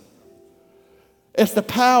service. It's the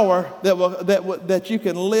power that you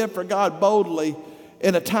can live for God boldly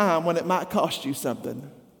in a time when it might cost you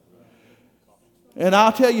something. And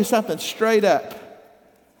I'll tell you something straight up.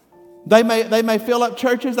 They may fill up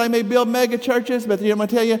churches, they may build mega churches, but I'm going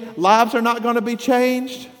to tell you, lives are not going to be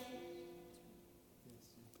changed.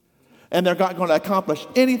 And they're not going to accomplish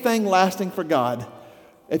anything lasting for God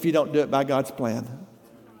if you don't do it by God's plan.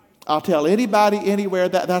 I'll tell anybody, anywhere,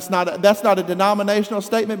 that's not a denominational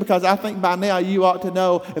statement, because I think by now you ought to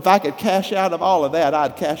know, if I could cash out of all of that,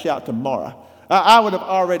 I'd cash out tomorrow. I would have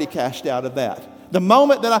already cashed out of that. The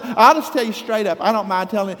moment that I'll just tell you straight up, I don't mind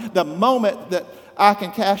telling you, the moment that I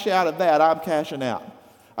can cash out of that, I'm cashing out.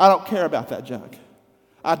 I don't care about that junk.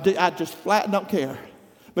 I just flat don't care,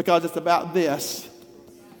 because it's about this.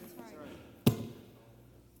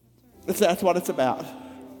 That's what it's about.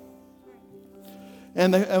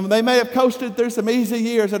 And they may have coasted through some easy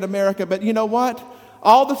years in America, but you know what?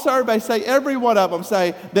 All the surveys say, every one of them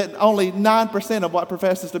say that only 9% of what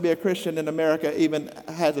professes to be a Christian in America even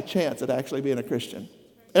has a chance at actually being a Christian.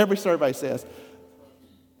 Every survey says.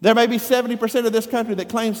 There may be 70% of this country that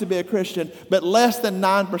claims to be a Christian, but less than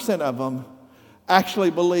 9% of them actually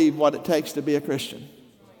believe what it takes to be a Christian.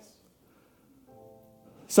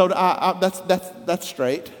 So that's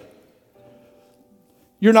straight.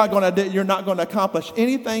 You're not going to accomplish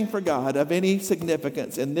anything for God of any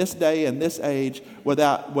significance in this day and this age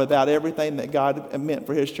without everything that God meant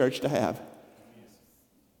for his church to have.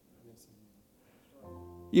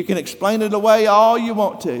 You can explain it away all you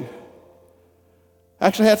want to. I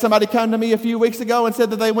actually had somebody come to me a few weeks ago and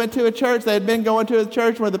said that they went to a church. They had been going to a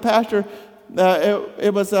church where the pastor,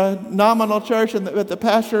 it was a nominal church, but the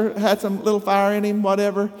pastor had some little fire in him,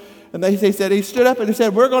 whatever. And he said, he stood up and he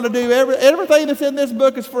said, we're going to do everything that's in this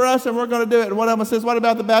book is for us, and we're going to do it. And one of them says, what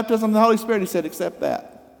about the baptism of the Holy Spirit? He said, except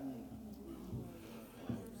that.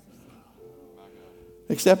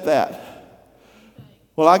 Except that.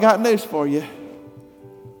 Well, I got news for you.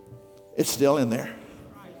 It's still in there.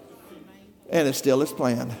 And it still is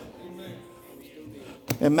planned.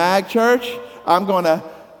 In Mag Church, I'm going to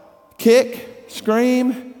kick,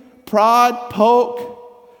 scream, prod,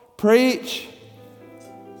 poke, preach,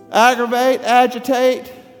 aggravate,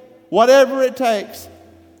 agitate, whatever it takes.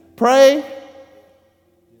 Pray,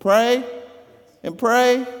 and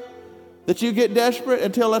pray that you get desperate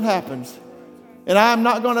until it happens. And I'm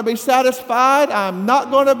not going to be satisfied. I'm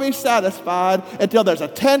not going to be satisfied until there's a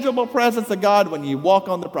tangible presence of God when you walk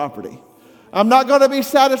on the property. I'm not going to be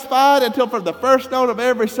satisfied until from the first note of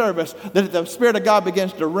every service that the Spirit of God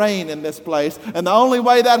begins to reign in this place. And the only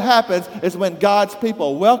way that happens is when God's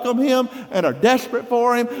people welcome him and are desperate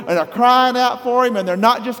for him and are crying out for him, and they're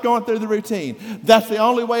not just going through the routine. That's the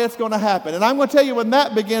only way it's going to happen. And I'm going to tell you, when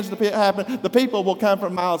that begins to happen, the people will come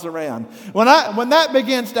from miles around. When that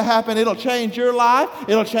begins to happen, it'll change your life.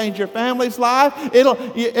 It'll change your family's life.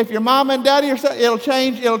 If your mom and daddy it'll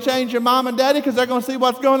change your mom and daddy, because they're going to see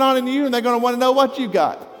what's going on in you, and they're going to want to know what you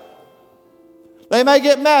got. They may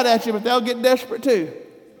get mad at you, but they'll get desperate too.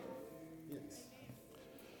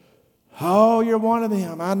 Oh, you're one of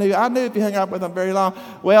them. I knew if you hang out with them very long.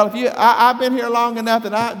 Well, if I've been here long enough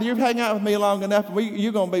that you've hung out with me long enough,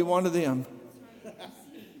 you're going to be one of them.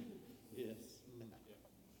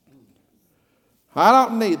 I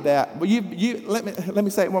don't need that. Well, let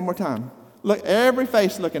me say it one more time. Look, every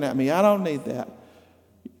face looking at me. I don't need that.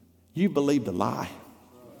 You believed a lie,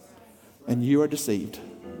 and you are deceived.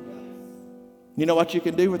 You know what you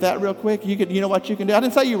can do with that real quick? You know what you can do? I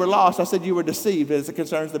didn't say you were lost. I said you were deceived as it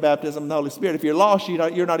concerns the baptism of the Holy Spirit. If you're lost,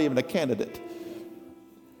 you're not even a candidate.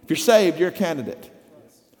 If you're saved, you're a candidate.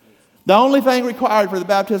 The only thing required for the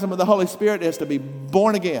baptism of the Holy Spirit is to be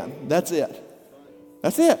born again. That's it.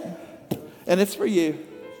 That's it. And it's for you.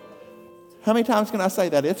 How many times can I say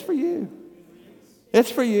that? It's for you. It's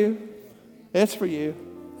for you. It's for you.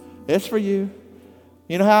 It's for you.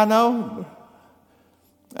 You know how I know?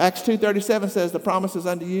 Acts 2:37 says the promise is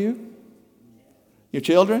unto you, your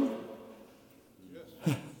children,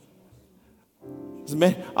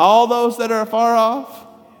 all those that are far off,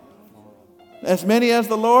 as many as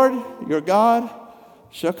the Lord, your God,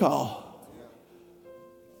 shall call.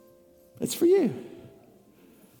 It's for you.